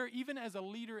 There, even as a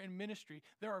leader in ministry,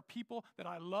 there are people that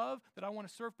I love, that I want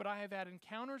to serve, but I have had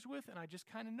encounters with, and I just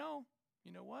kind of know,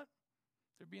 you know what?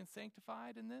 They're being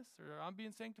sanctified in this, or I'm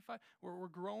being sanctified, or we're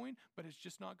growing, but it's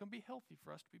just not going to be healthy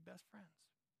for us to be best friends.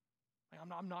 Like,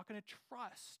 I'm not going to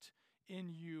trust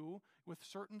in you with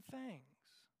certain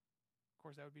things. Of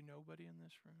course, that would be nobody in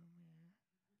this room here.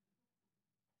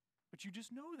 But you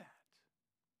just know that.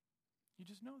 You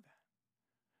just know that.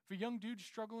 If a young dude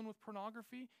struggling with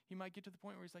pornography, he might get to the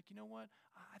point where he's like, you know what?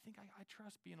 I think I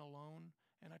trust being alone,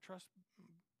 and I trust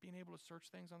being able to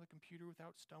search things on the computer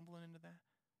without stumbling into that.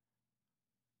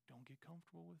 Don't get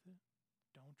comfortable with it.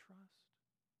 Don't trust.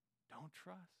 Don't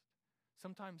trust.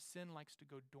 Sometimes sin likes to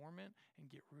go dormant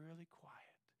and get really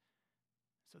quiet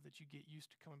so that you get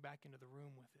used to coming back into the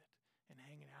room with it and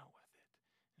hanging out with it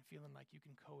and feeling like you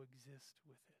can coexist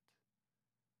with it.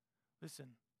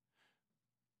 Listen.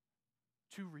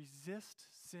 To resist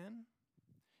sin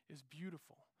is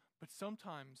beautiful, but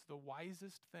sometimes the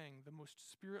wisest thing, the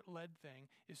most spirit-led thing,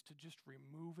 is to just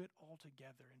remove it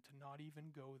altogether and to not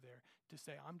even go there, to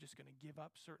say, I'm just going to give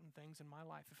up certain things in my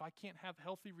life. If I can't have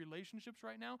healthy relationships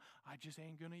right now, I just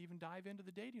ain't going to even dive into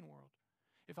the dating world.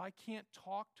 If I can't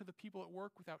talk to the people at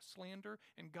work without slander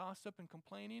and gossip and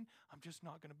complaining, I'm just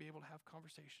not going to be able to have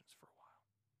conversations for a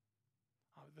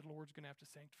while. The Lord's going to have to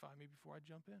sanctify me before I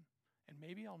jump in. And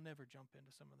maybe I'll never jump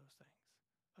into some of those things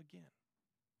again.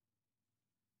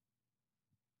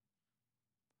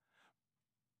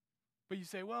 But you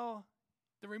say, well,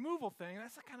 the removal thing,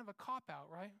 that's a kind of a cop-out,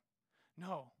 right?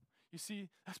 No. You see,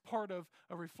 that's part of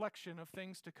a reflection of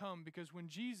things to come, because when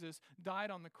Jesus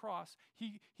died on the cross,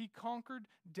 he conquered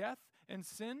death and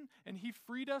sin, and he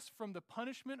freed us from the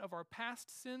punishment of our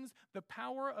past sins, the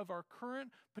power of our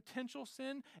current potential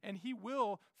sin, and he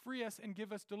will free us and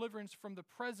give us deliverance from the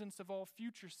presence of all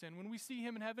future sin. When we see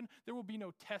him in heaven, there will be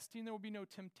no testing, there will be no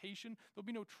temptation, there will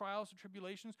be no trials or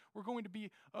tribulations. We're going to be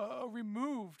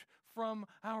removed from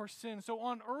our sin. So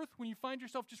on earth, when you find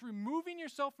yourself just removing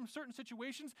yourself from certain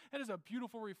situations, that is a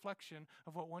beautiful reflection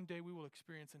of what one day we will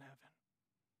experience in heaven.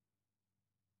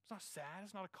 It's not sad.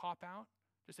 It's not a cop-out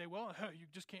to say, well, you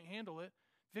just can't handle it.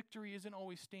 Victory isn't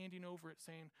always standing over it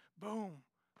saying, boom,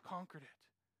 conquered it.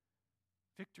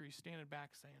 Victory is standing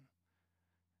back saying,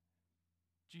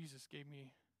 Jesus gave me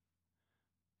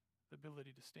the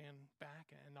ability to stand back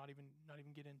and not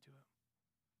even get into it.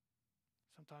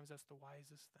 Sometimes that's the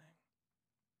wisest thing.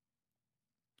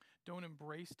 Don't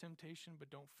embrace temptation, but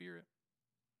don't fear it.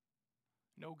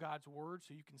 Know God's word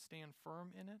so you can stand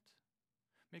firm in it.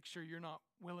 Make sure you're not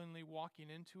willingly walking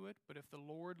into it, but if the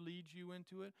Lord leads you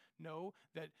into it, know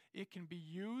that it can be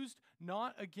used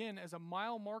not, again, as a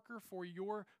mile marker for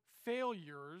your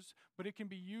failures, but it can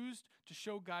be used to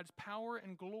show God's power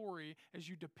and glory as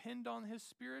you depend on His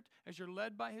Spirit, as you're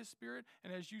led by His Spirit,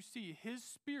 and as you see His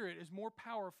Spirit is more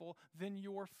powerful than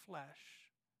your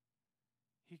flesh.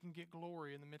 He can get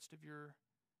glory in the midst of your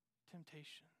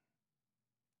temptation.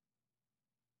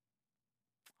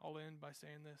 I'll end by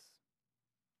saying this.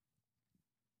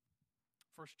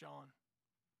 1 John,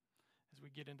 as we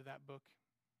get into that book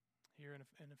here in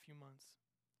a few months,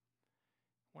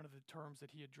 one of the terms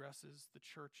that he addresses the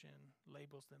church in,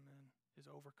 labels them in, is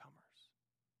overcomers.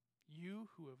 You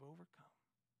who have overcome.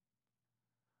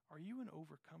 Are you an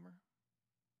overcomer?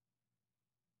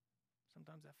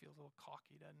 Sometimes that feels a little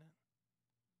cocky, doesn't it?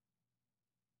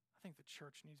 I think the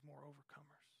church needs more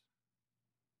overcomers.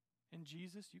 In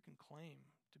Jesus, you can claim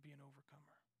to be an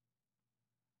overcomer.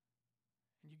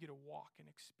 And you get to walk and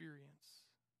experience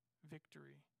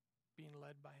victory being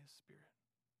led by His Spirit.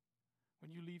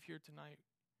 When you leave here tonight,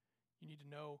 you need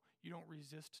to know you don't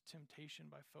resist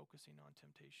temptation by focusing on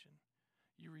temptation.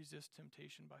 You resist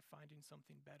temptation by finding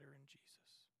something better in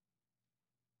Jesus.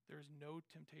 There is no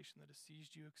temptation that has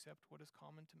seized you except what is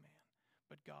common to man.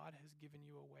 But God has given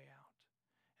you a way out.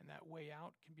 And that way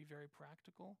out can be very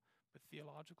practical, but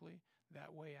theologically,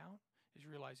 that way out is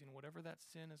realizing whatever that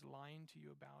sin is lying to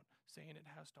you about, saying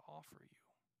it has to offer you,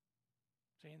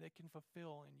 saying that it can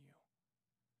fulfill in you.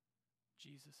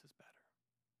 Jesus is better.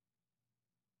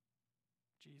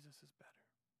 Jesus is better.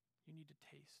 You need to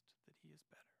taste that He is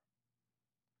better.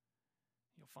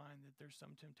 You'll find that there's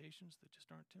some temptations that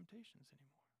just aren't temptations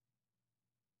anymore.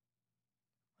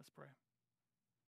 Let's pray.